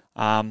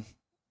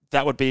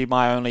 That would be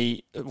my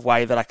only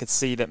way that I could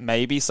see that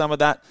maybe some of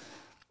that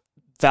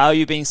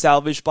value being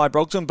salvaged by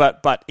Brogdon,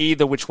 but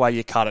either which way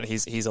you cut it,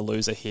 he's a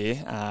loser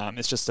here.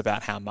 It's just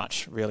about how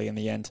much, really, in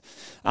the end.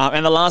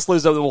 And the last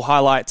loser that we'll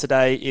highlight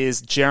today is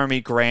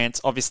Jeremy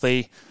Grant.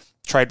 Obviously,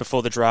 trade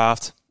before the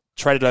draft,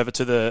 traded over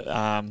to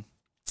the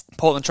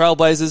Portland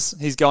Trailblazers.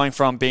 He's going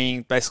from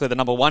being basically the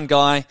number 1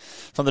 guy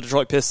from the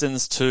Detroit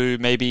Pistons to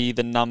maybe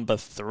the number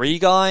 3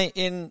 guy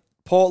in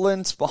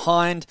Portland,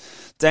 behind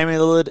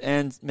Damian Lillard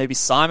and maybe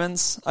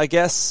Simons, I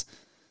guess.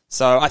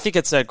 So I think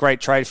it's a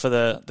great trade for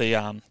the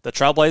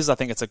Trailblazers. I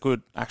think it's a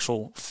good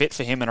actual fit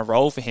for him and a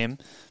role for him.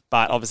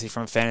 But obviously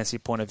from a fantasy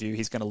point of view,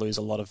 he's going to lose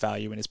a lot of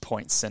value in his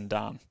points and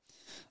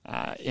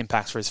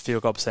impacts for his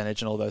field goal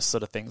percentage and all those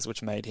sort of things,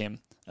 which made him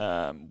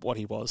what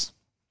he was.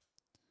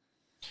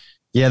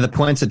 Yeah, the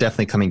points are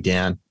definitely coming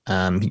down.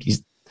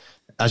 He's,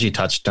 as you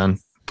touched on,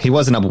 he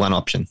was a number 1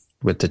 option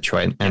with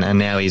Detroit, and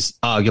now he's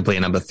arguably a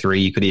number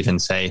 3. You could even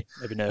say,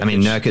 maybe Nurkic. I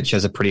mean, Nurkic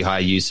has a pretty high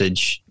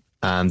usage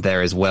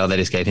there as well. They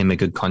just gave him a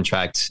good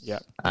contract. Yeah.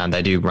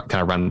 They do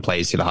kind of run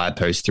plays to the high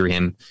post through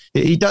him.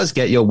 He does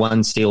get your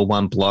 1 steal,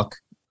 1 block.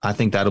 I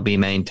think that'll be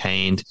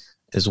maintained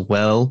as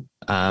well.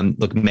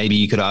 Look, maybe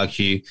you could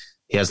argue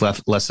he has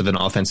less of an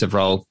offensive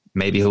role.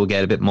 Maybe he'll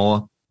get a bit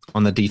more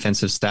on the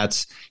defensive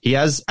stats. He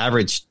has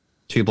averaged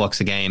 2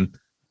 blocks a game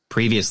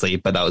previously,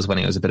 but that was when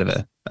he was a bit of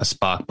a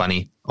spark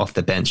bunny off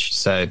the bench.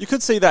 So you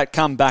could see that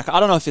come back. I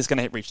don't know if he's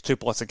going to reach 2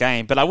 blocks a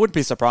game, but I wouldn't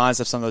be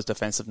surprised if some of those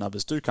defensive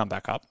numbers do come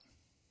back up.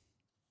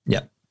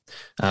 Yeah.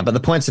 But the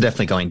points are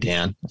definitely going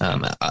down.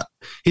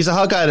 He's a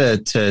hard guy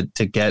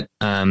to get.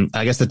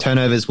 I guess the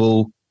turnovers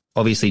will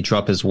obviously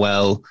drop as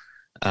well.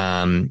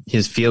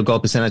 His field goal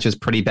percentage is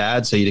pretty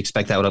bad, so you'd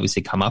expect that would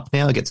obviously come up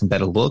now, get some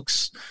better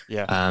looks.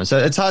 Yeah. So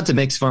it's hard to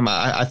mix for him.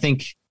 I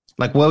think,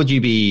 like, where would you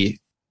be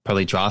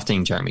probably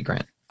drafting Jeremy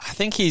Grant? I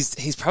think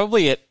he's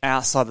probably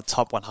outside the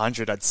top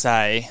 100, I'd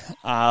say.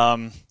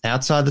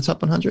 Outside the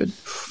top 100?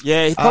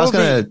 Yeah, he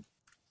probably...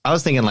 I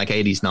was thinking like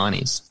 80s,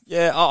 90s.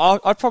 Yeah,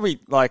 I'd probably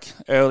like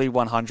early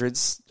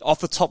 100s. Off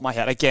the top of my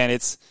head, again,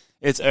 it's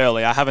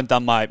early. I haven't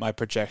done my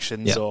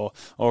projections or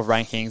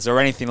rankings or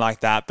anything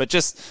like that. But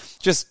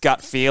just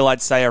gut feel,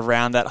 I'd say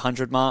around that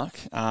 100 mark.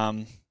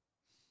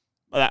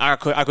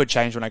 I could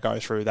change when I go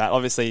through that.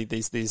 Obviously,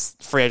 these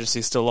free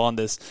agencies still on.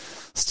 There's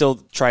still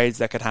trades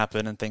that could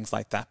happen and things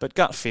like that. But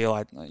gut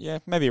feel,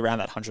 maybe around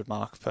that 100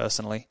 mark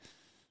personally.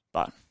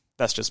 But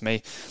that's just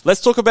me.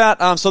 Let's talk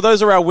about, so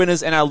those are our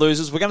winners and our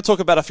losers. We're going to talk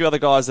about a few other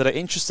guys that are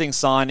interesting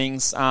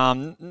signings,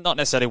 not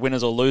necessarily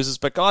winners or losers,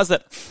 but guys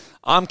that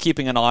I'm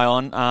keeping an eye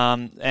on,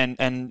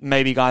 and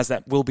maybe guys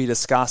that will be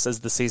discussed as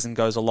the season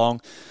goes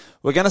along.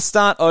 We're going to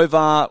start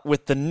over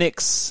with the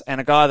Knicks, and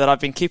a guy that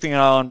I've been keeping an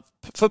eye on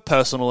for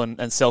personal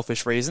and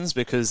selfish reasons,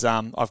 because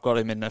I've got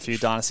him in a few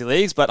dynasty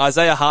leagues, but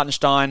Isaiah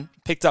Hartenstein,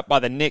 picked up by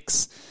the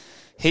Knicks.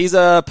 He's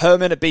a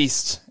permanent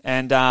beast,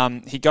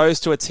 and he goes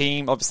to a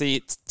team. Obviously,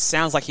 it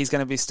sounds like he's going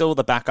to be still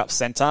the backup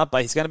center,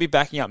 but he's going to be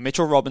backing up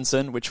Mitchell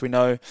Robinson, which we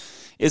know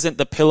isn't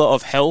the pillar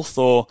of health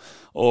or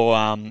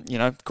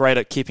great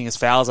at keeping his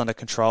fouls under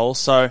control.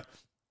 So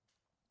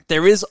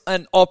there is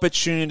an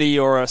opportunity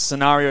or a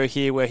scenario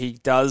here where he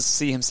does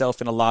see himself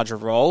in a larger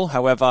role.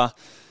 However,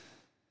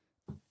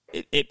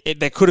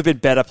 there could have been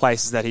better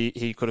places that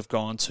he could have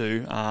gone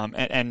to,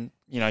 and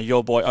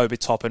your boy Obi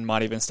Toppin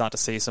might even start to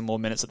see some more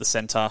minutes at the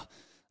center.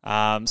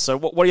 So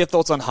what are your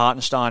thoughts on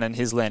Hartenstein and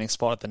his landing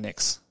spot at the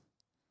Knicks?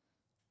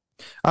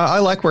 I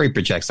like where he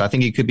projects. I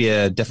think he could be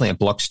definitely a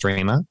block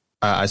streamer.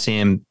 I see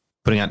him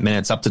putting up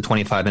minutes up to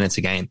 25 minutes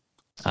a game.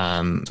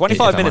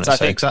 25 minutes, I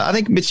think. So I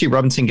think Mitchie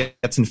Robinson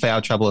gets in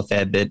foul trouble a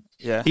fair bit.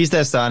 Yeah. He's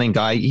their starting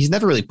guy. He's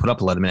never really put up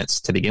a lot of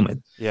minutes to begin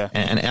with. Yeah.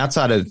 And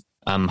outside of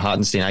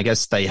Hartenstein, I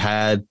guess they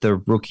had the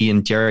rookie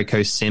and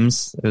Jericho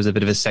Sims. It was a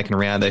bit of a second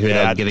rounder who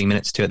they were giving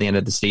minutes to at the end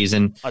of the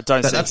season.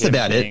 That's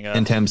about it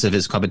in terms of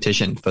his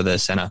competition for the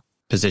center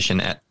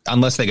position,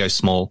 unless they go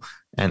small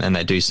and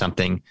they do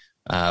something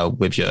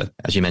with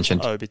as you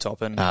mentioned, Obi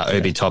Toppin.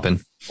 Toppin.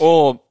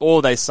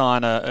 Or they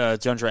sign a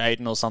DeAndre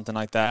Ayton or something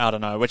like that. I don't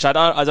know. Which I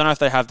don't know if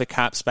they have the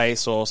cap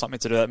space or something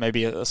to do that.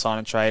 Maybe a sign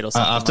and trade or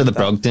something. After like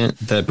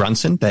the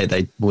Brunson,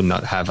 they would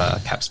not have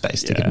a cap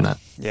space to give them that.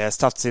 Yeah, it's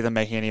tough to see them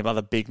making any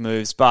other big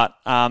moves. But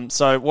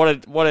so what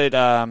did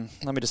let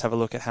me just have a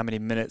look at how many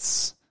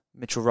minutes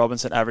Mitchell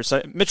Robinson averaged.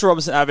 So Mitchell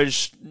Robinson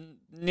averaged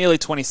nearly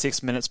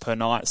 26 minutes per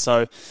night.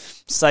 So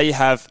say you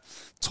have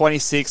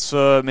 26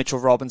 for Mitchell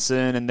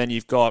Robinson, and then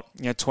you've got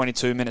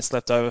 22 minutes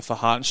left over for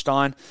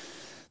Hartenstein.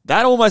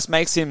 That almost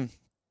makes him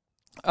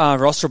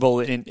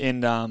rosterable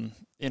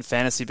in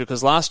fantasy,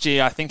 because last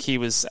year I think he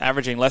was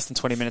averaging less than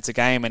 20 minutes a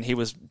game, and he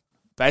was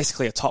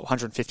basically a top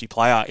 150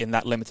 player in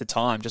that limited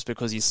time, just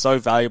because he's so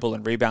valuable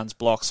in rebounds,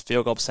 blocks,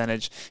 field goal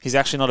percentage. He's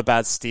actually not a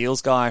bad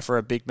steals guy for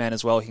a big man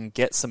as well. He can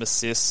get some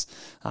assists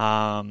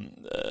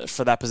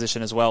for that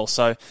position as well.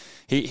 So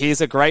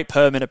he's a great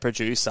per-minute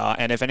producer,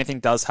 and if anything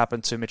does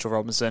happen to Mitchell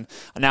Robinson...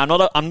 Now,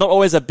 I'm not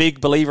always a big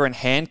believer in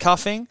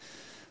handcuffing,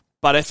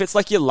 but if it's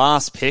like your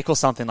last pick or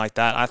something like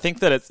that, I think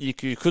that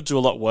you could do a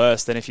lot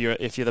worse than if you're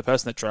the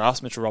person that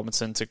drafts Mitchell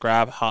Robinson to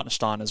grab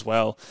Hartenstein as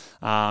well,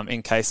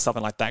 in case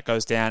something like that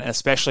goes down, and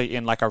especially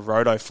in like a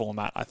roto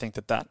format. I think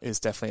that is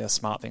definitely a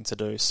smart thing to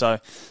do. So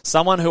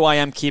someone who I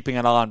am keeping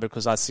an eye on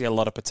because I see a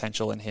lot of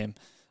potential in him.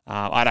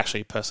 I'd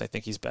actually personally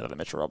think he's better than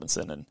Mitchell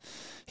Robinson, and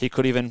he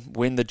could even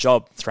win the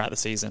job throughout the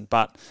season.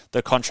 But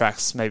the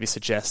contracts maybe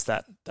suggest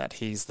that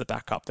he's the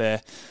backup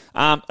there.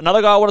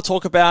 Another guy I want to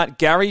talk about,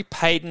 Gary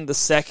Payton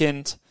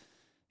II.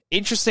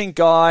 Interesting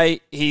guy.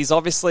 He's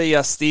obviously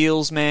a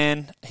steals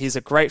man. He's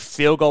a great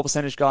field goal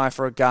percentage guy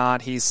for a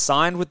guard. He's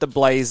signed with the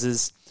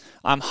Blazers.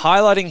 I'm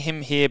highlighting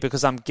him here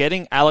because I'm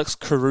getting Alex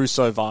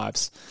Caruso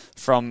vibes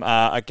from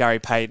a Gary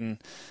Payton.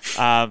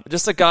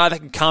 Just a guy that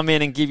can come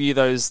in and give you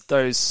those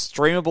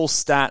streamable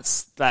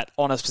stats that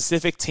on a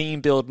specific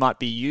team build might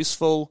be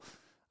useful.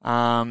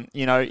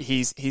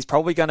 He's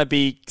probably going to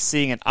be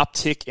seeing an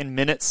uptick in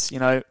minutes,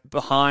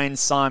 behind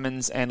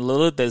Simons and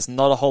Lillard. There's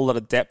not a whole lot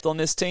of depth on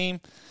this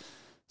team.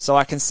 So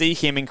I can see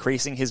him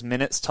increasing his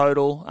minutes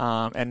total,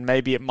 and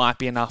maybe it might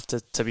be enough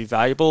to be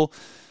valuable.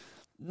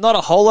 Not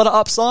a whole lot of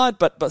upside,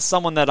 but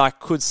someone that I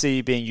could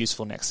see being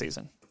useful next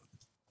season.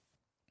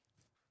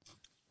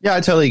 Yeah,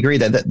 I totally agree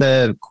that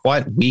they're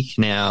quite weak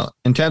now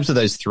in terms of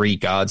those three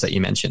guards that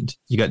you mentioned.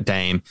 You got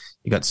Dame,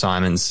 you got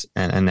Simons,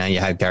 and now you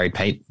have Gary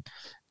Payton.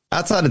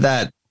 Outside of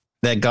that,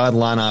 their guard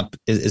lineup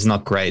is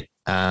not great,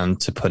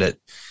 to put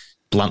it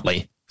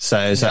bluntly.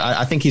 So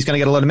I think he's going to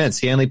get a lot of minutes.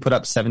 He only put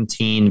up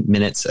 17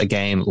 minutes a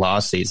game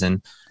last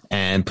season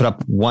and put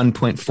up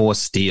 1.4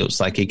 steals.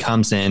 Like, he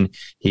comes in,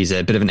 he's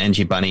a bit of an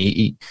engine bunny.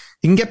 He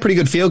can get pretty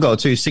good field goal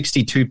too,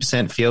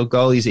 62% field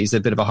goal. He's a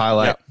bit of a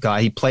highlight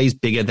guy. He plays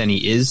bigger than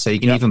he is, so you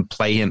can even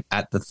play him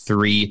at the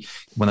three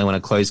when they want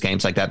to close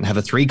games like that and have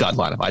a three-guard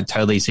lineup. I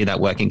totally see that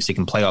working, so he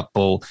can play off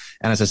ball.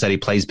 And as I said, he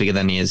plays bigger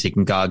than he is. He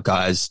can guard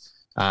guys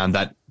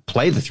that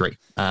play the three.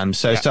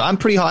 So I'm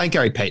pretty high on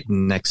Gary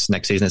Payton next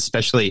season,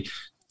 especially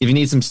if you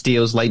need some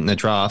steals late in the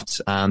draft.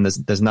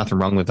 There's nothing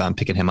wrong with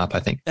picking him up, I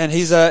think. And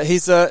he's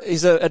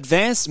a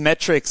advanced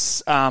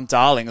metrics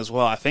darling as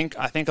well. I think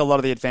a lot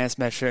of the advanced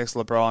metrics,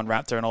 LeBron,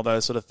 Raptor, and all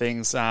those sort of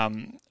things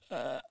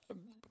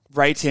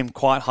rate him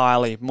quite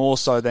highly, more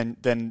so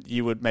than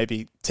you would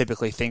maybe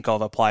typically think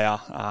of a player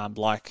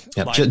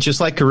just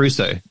like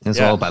Caruso as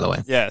well, by the way.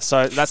 Yeah,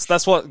 so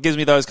that's what gives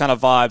me those kind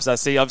of vibes. I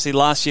see, obviously,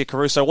 last year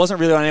Caruso wasn't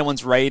really on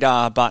anyone's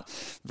radar, but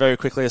very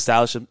quickly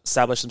established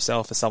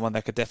himself as someone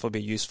that could definitely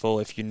be useful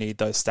if you need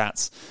those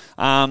stats.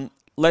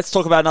 Let's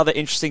talk about another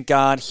interesting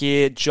guard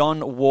here,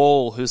 John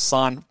Wall, who's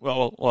signed,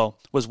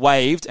 was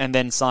waived and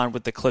then signed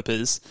with the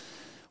Clippers.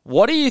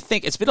 What do you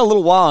think? It's been a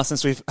little while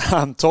since we've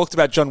talked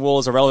about John Wall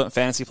as a relevant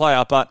fantasy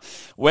player, but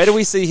where do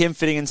we see him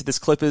fitting into this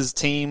Clippers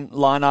team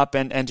lineup,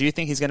 and do you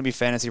think he's going to be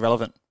fantasy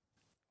relevant?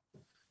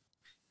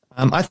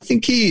 I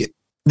think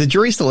the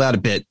jury's still out a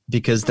bit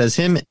because there's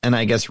him and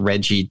I guess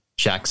Reggie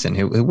Jackson,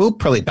 who will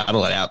probably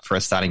battle it out for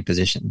a starting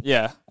position.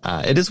 Yeah.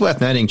 It is worth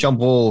noting John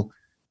Wall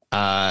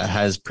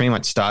has pretty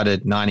much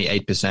started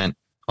 98%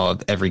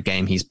 of every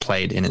game he's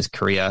played in his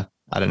career.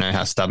 I don't know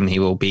how stubborn he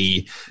will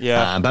be.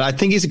 Yeah. But I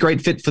think he's a great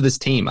fit for this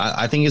team.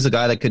 I think he's a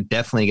guy that could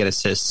definitely get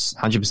assists,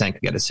 100%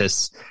 could get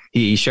assists.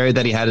 He showed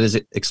that he had his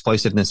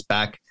explosiveness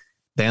back.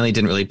 They only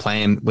didn't really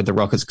play him with the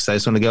Rockets because they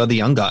just want to go with the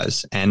young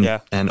guys and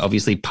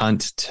obviously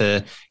punt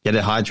to get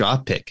a high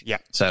draft pick. Yeah.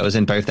 So it was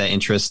in both their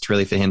interests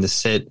really for him to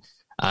sit.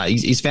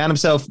 He's found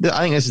himself, I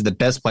think this is the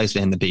best place for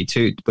him to be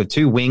too, with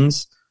two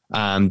wings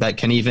that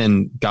can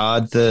even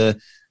guard the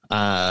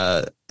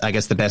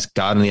best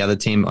guard on the other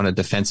team on a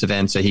defensive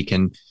end, so he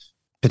can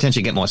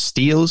potentially get more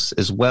steals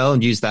as well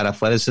and use that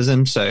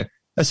athleticism. So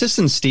assists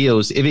and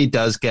steals, if he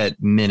does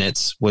get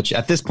minutes, which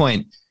at this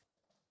point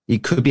he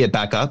could be a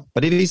backup,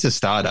 but if he's a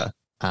starter,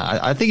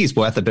 I think he's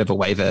worth a bit of a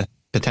waiver,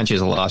 potentially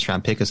as a last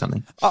round pick or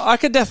something. I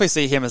could definitely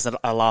see him as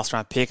a last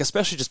round pick,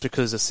 especially just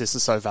because assists are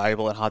so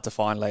valuable and hard to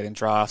find late in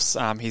drafts.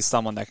 He's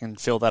someone that can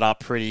fill that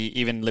up pretty,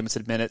 even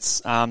limited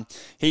minutes.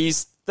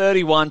 He's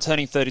 31,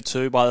 turning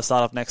 32 by the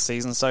start of next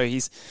season, so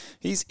he's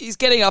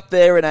getting up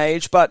there in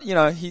age, but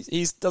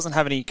he doesn't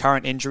have any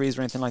current injuries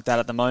or anything like that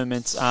at the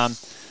moment.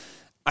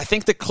 I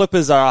think the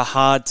Clippers are a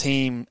hard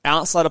team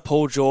outside of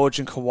Paul George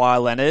and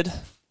Kawhi Leonard.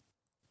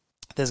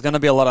 There's going to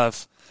be a lot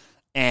of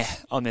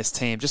on this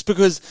team just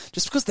because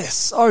they're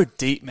so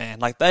deep, man.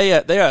 Like they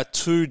are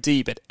too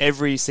deep at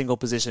every single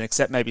position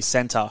except maybe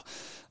center.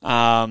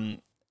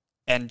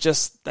 And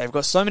just they've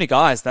got so many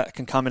guys that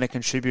can come in and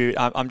contribute.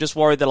 I'm just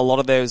worried that a lot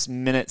of those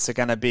minutes are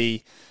going to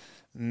be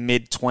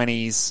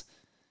mid-20s,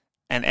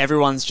 and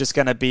everyone's just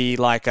going to be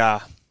like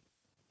a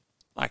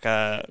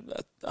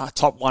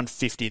top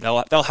 150.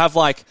 They'll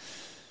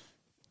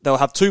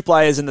have two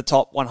players in the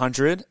top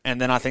 100, and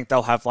then I think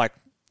they'll have like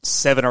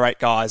 7 or 8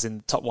 guys in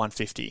the top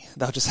 150.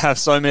 They'll just have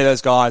so many of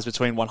those guys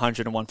between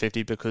 100 and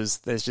 150 because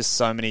there's just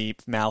so many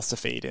mouths to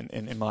feed,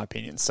 in my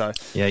opinion. So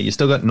yeah, you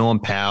still got Norm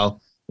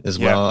Powell as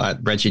well.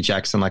 Reggie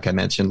Jackson, like I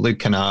mentioned. Luke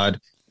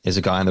Kennard is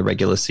a guy in the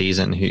regular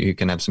season who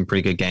can have some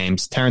pretty good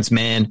games. Terrence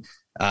Mann,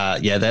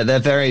 they're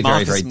very,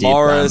 Marcus very, very deep.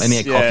 Morris,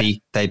 Amir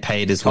Coffey, they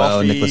paid as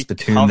well. Nicholas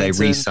Batum, Covington.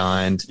 they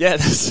re-signed. Yeah,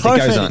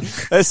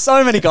 there's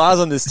so many guys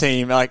on this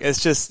team. Like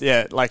it's just,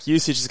 like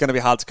usage is going to be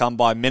hard to come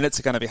by. Minutes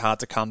are going to be hard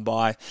to come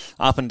by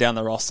up and down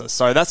the roster.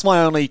 So that's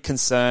my only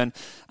concern.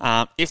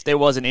 If there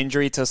was an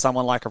injury to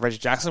someone like a Reggie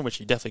Jackson, which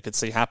you definitely could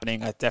see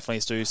happening, I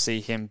definitely do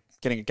see him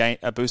getting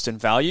a boost in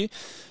value.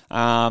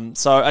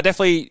 So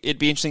it'd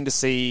be interesting to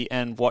see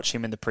and watch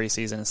him in the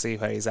preseason and see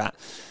where he's at.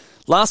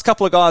 Last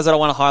couple of guys that I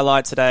want to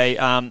highlight today.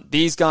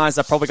 These guys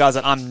are probably guys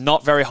that I'm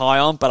not very high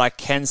on, but I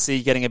can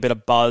see getting a bit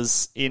of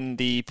buzz in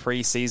the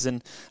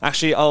preseason.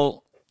 Actually,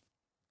 I'll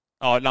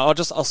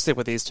stick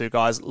with these two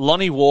guys.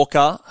 Lonnie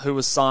Walker, who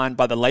was signed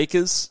by the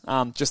Lakers.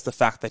 Just the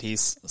fact that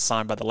he's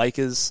signed by the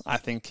Lakers, I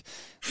think,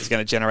 is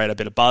going to generate a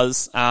bit of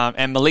buzz.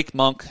 And Malik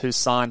Monk, who's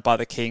signed by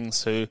the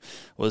Kings, who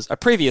was a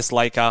previous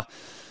Laker.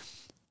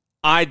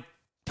 I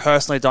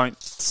personally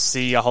don't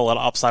see a whole lot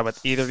of upside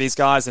with either of these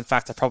guys. In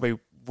fact, I probably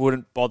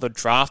wouldn't bother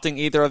drafting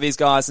either of these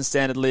guys in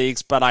standard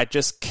leagues, but I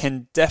just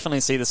can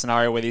definitely see the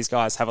scenario where these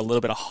guys have a little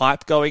bit of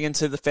hype going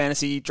into the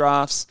fantasy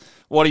drafts.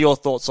 What are your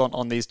thoughts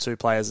on these two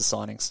players as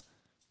signings?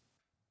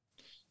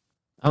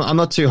 I'm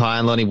not too high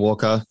on Lonnie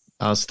Walker.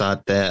 I'll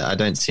start there. I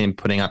don't see him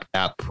putting up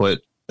output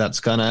that's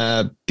going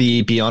to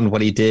be beyond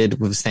what he did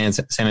with San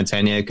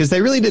Antonio, because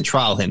they really did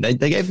trial him. They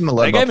gave him a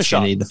lot of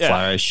opportunity to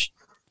flourish.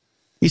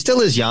 He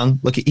still is young.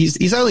 Look,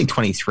 he's only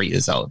 23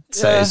 years old,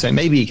 so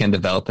maybe he can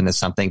develop into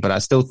something. But I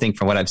still think,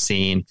 from what I've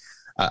seen,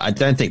 I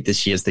don't think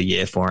this year's the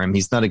year for him.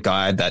 He's not a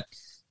guy that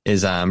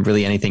is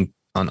really anything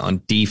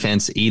on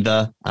defense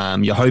either.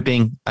 You're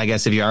hoping, I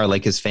guess, if you are a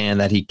Lakers fan,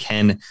 that he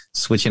can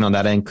switch in on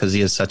that end because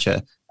he is such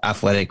a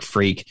athletic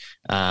freak.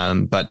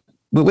 But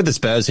with the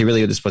Spurs, he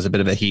really just was a bit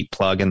of a heat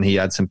plug, and he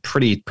had some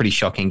pretty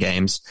shocking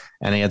games.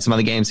 And he had some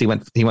other games he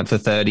went for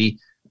 30.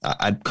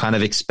 I'd kind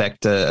of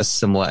expect a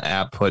similar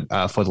output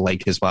for the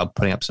Lakers while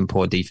putting up some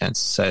poor defense.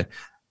 So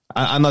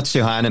I'm not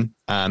too high on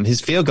him.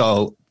 His field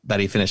goal that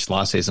he finished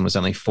last season was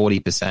only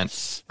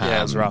 40%. Yeah,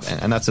 it was rough.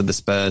 And that's with the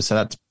Spurs, so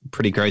that's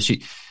pretty gross.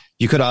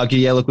 You could argue,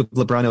 yeah, look, with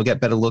LeBron, he'll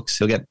get better looks.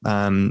 He'll get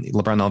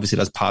LeBron obviously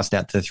does pass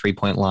out to the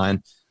 3-point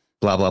line,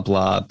 blah, blah,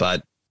 blah.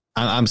 But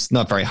I'm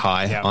not very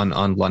high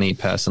on Lonnie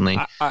personally.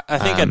 I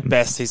think at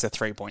best he's a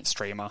 3-point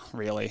streamer,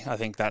 really. I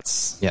think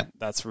that's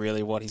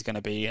really what he's going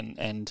to be.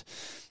 And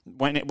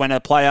when a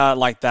player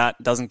like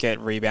that doesn't get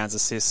rebounds,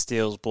 assists,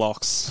 steals,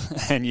 blocks,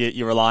 and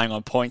you're relying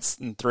on points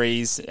and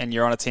threes, and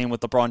you're on a team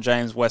with LeBron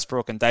James,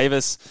 Westbrook, and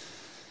Davis,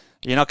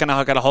 you're not going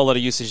to get a whole lot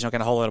of usage. You're not going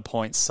to get a whole lot of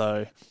points.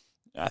 So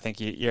I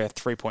think you're a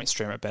 3-point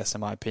streamer at best,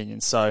 in my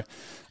opinion. So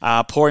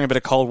pouring a bit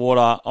of cold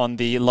water on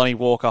the Lonnie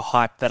Walker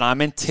hype that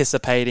I'm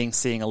anticipating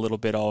seeing a little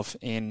bit of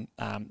in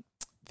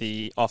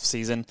the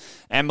offseason.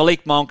 And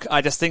Malik Monk,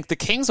 I just think the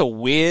Kings are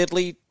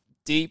weirdly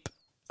deep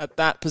at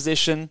that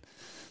position.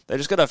 They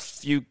just got a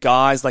few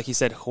guys, like you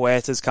said,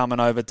 Huerta's coming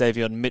over,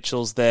 Davion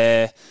Mitchell's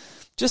there.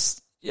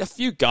 Just a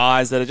few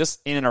guys that are just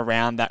in and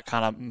around that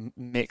kind of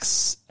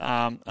mix.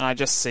 And I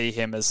just see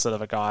him as sort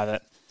of a guy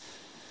that,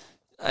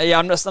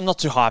 I'm not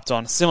too hyped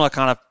on. Similar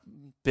kind of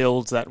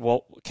builds that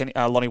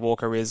Lonnie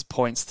Walker is,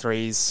 points,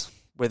 threes,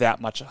 without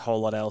a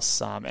whole lot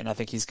else. And I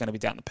think he's going to be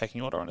down the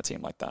pecking order on a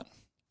team like that.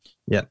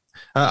 Yeah.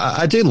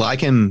 I do like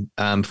him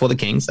for the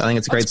Kings. I think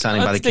it's a great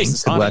signing by the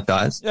Kings. Good work,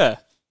 guys. Yeah.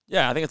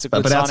 I think it's a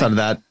good signing. But outside of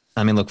that,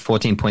 I mean, look,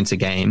 14 points a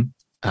game.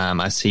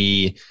 I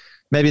see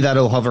maybe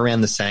that'll hover around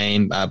the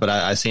same, but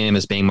I see him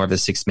as being more of a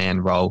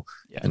 6-man role.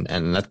 Yeah.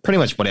 And that's pretty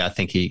much what I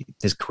think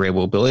his career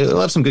will build. He'll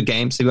have some good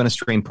games. If you want to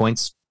stream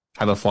points,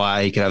 have a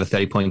flyer, he could have a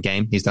 30-point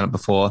game. He's done it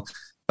before.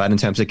 But in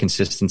terms of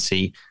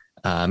consistency,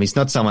 he's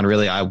not someone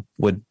really I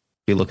would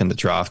be looking to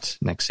draft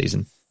next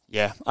season.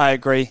 Yeah, I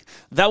agree.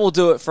 That will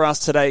do it for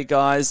us today,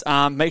 guys.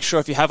 Make sure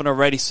if you haven't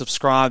already,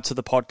 subscribe to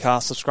the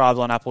podcast. Subscribe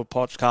on Apple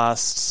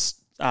Podcasts,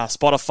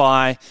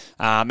 Spotify.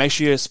 Make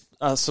sure you're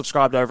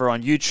subscribed over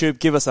on YouTube.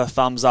 Give us a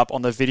thumbs up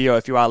on the video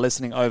if you are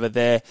listening over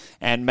there.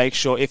 And make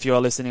sure if you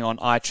are listening on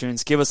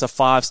iTunes, give us a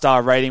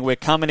 5-star rating. We're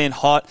coming in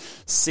hot.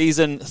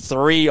 Season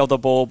 3 of the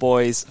Ball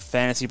Boys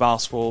Fantasy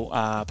Basketball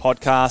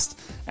podcast.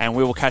 And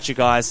we will catch you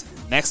guys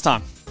next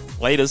time.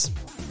 Laters.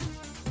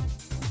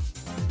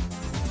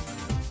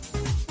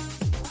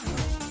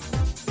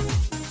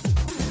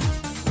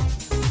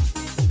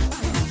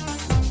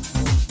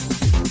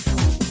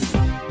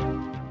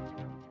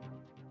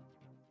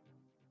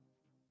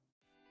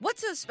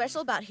 What's so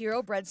special about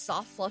Hero Bread's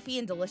soft, fluffy,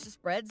 and delicious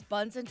breads,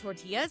 buns, and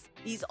tortillas?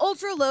 These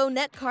ultra-low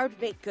net-carb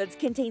baked goods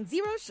contain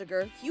 0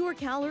 sugar, fewer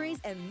calories,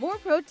 and more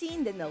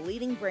protein than the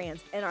leading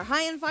brands, and are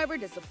high in fiber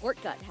to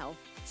support gut health.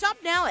 Shop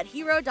now at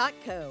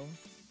Hero.co.